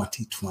in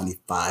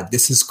 2025.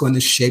 This is going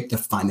to shape the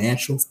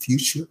financial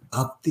future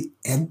of the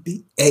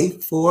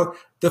NBA for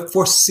the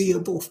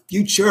foreseeable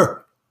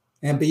future.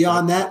 And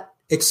beyond that,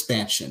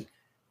 expansion.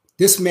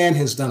 This man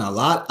has done a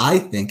lot, I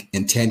think,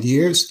 in 10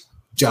 years.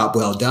 Job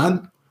well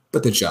done,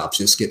 but the job's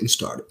just getting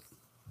started.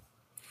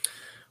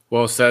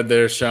 Well said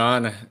there,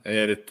 Shaun.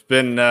 It's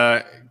been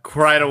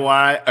quite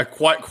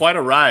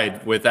a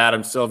ride with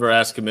Adam Silver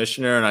as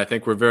commissioner, and I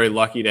think we're very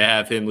lucky to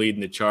have him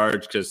leading the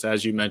charge because,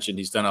 as you mentioned,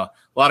 he's done a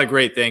lot of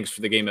great things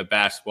for the game of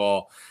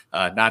basketball,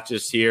 not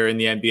just here in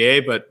the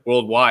NBA, but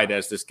worldwide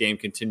as this game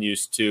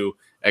continues to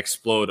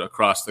explode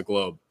across the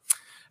globe.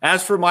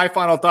 As for my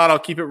final thought, I'll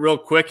keep it real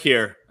quick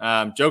here.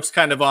 Joke's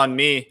kind of on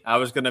me. I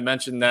was going to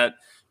mention that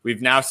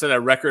we've now set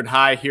a record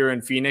high here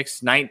in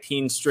Phoenix,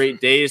 19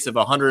 straight days of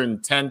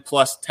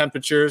 110-plus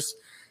temperatures,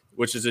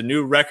 which is a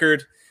new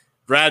record.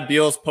 Brad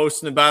Beal's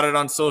posting about it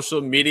on social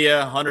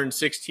media,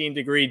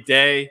 116-degree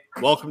day.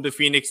 Welcome to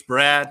Phoenix,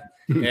 Brad.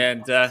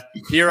 And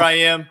here I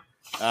am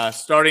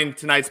starting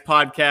tonight's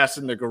podcast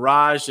in the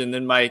garage, and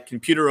then my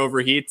computer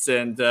overheats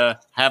and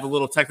have a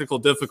little technical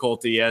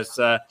difficulty as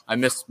I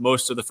missed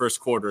most of the first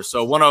quarter.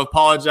 So I want to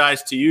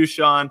apologize to you,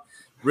 Shaun.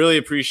 Really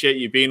appreciate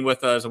you being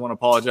with us. I want to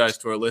apologize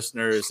to our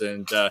listeners,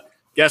 and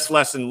guess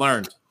lesson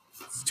learned.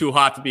 It's too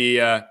hot to be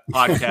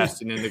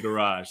podcasting in the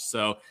garage.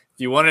 So if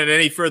you wanted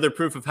any further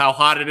proof of how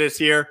hot it is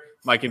here,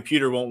 my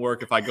computer won't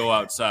work if I go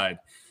outside.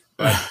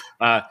 But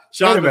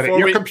Shaun, wait a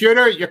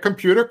minute. Your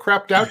computer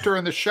crapped out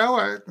during the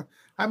show.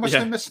 I must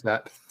have missed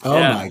that. Oh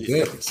my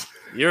goodness.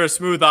 You're a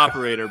smooth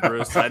operator,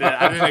 Bruce. I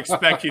didn't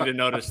expect you to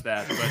notice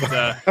that.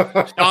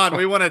 But Shaun,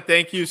 we want to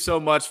thank you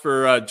so much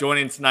for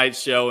joining tonight's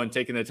show and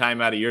taking the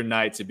time out of your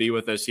night to be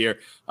with us here.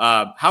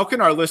 How can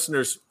our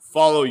listeners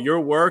follow your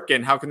work,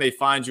 and how can they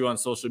find you on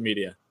social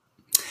media?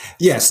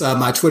 Yes,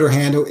 my Twitter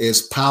handle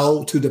is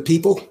Powell to the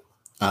People,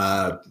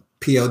 POWELL,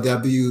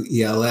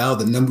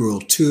 the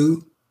numeral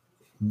 2,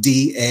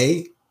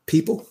 DA,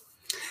 People.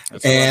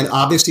 And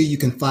obviously, you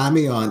can find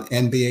me on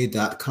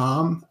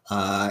NBA.com.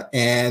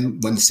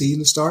 And when the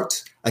season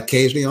starts,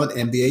 occasionally on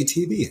NBA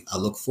TV. I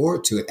look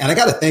forward to it. And I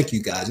got to thank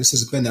you guys. This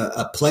has been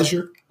a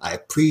pleasure. I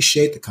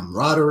appreciate the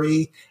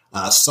camaraderie.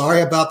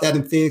 Sorry about that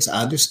in Phoenix.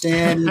 I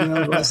understand.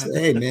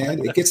 Hey,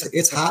 man,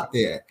 it's hot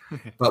there.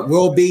 But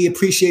Will B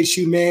appreciates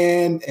you,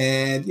 man.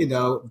 And,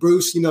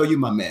 Bruce, you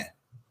my man.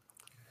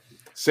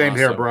 Same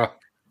here, bro.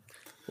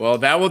 Well,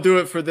 that will do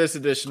it for this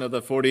edition of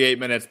the 48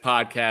 Minutes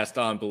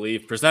Podcast on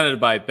Believe, presented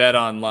by Bet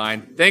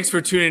Online. Thanks for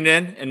tuning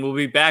in, and we'll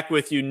be back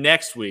with you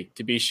next week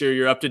to be sure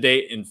you're up to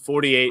date in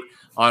 48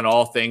 on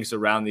all things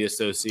around the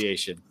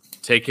association.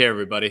 Take care,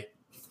 everybody.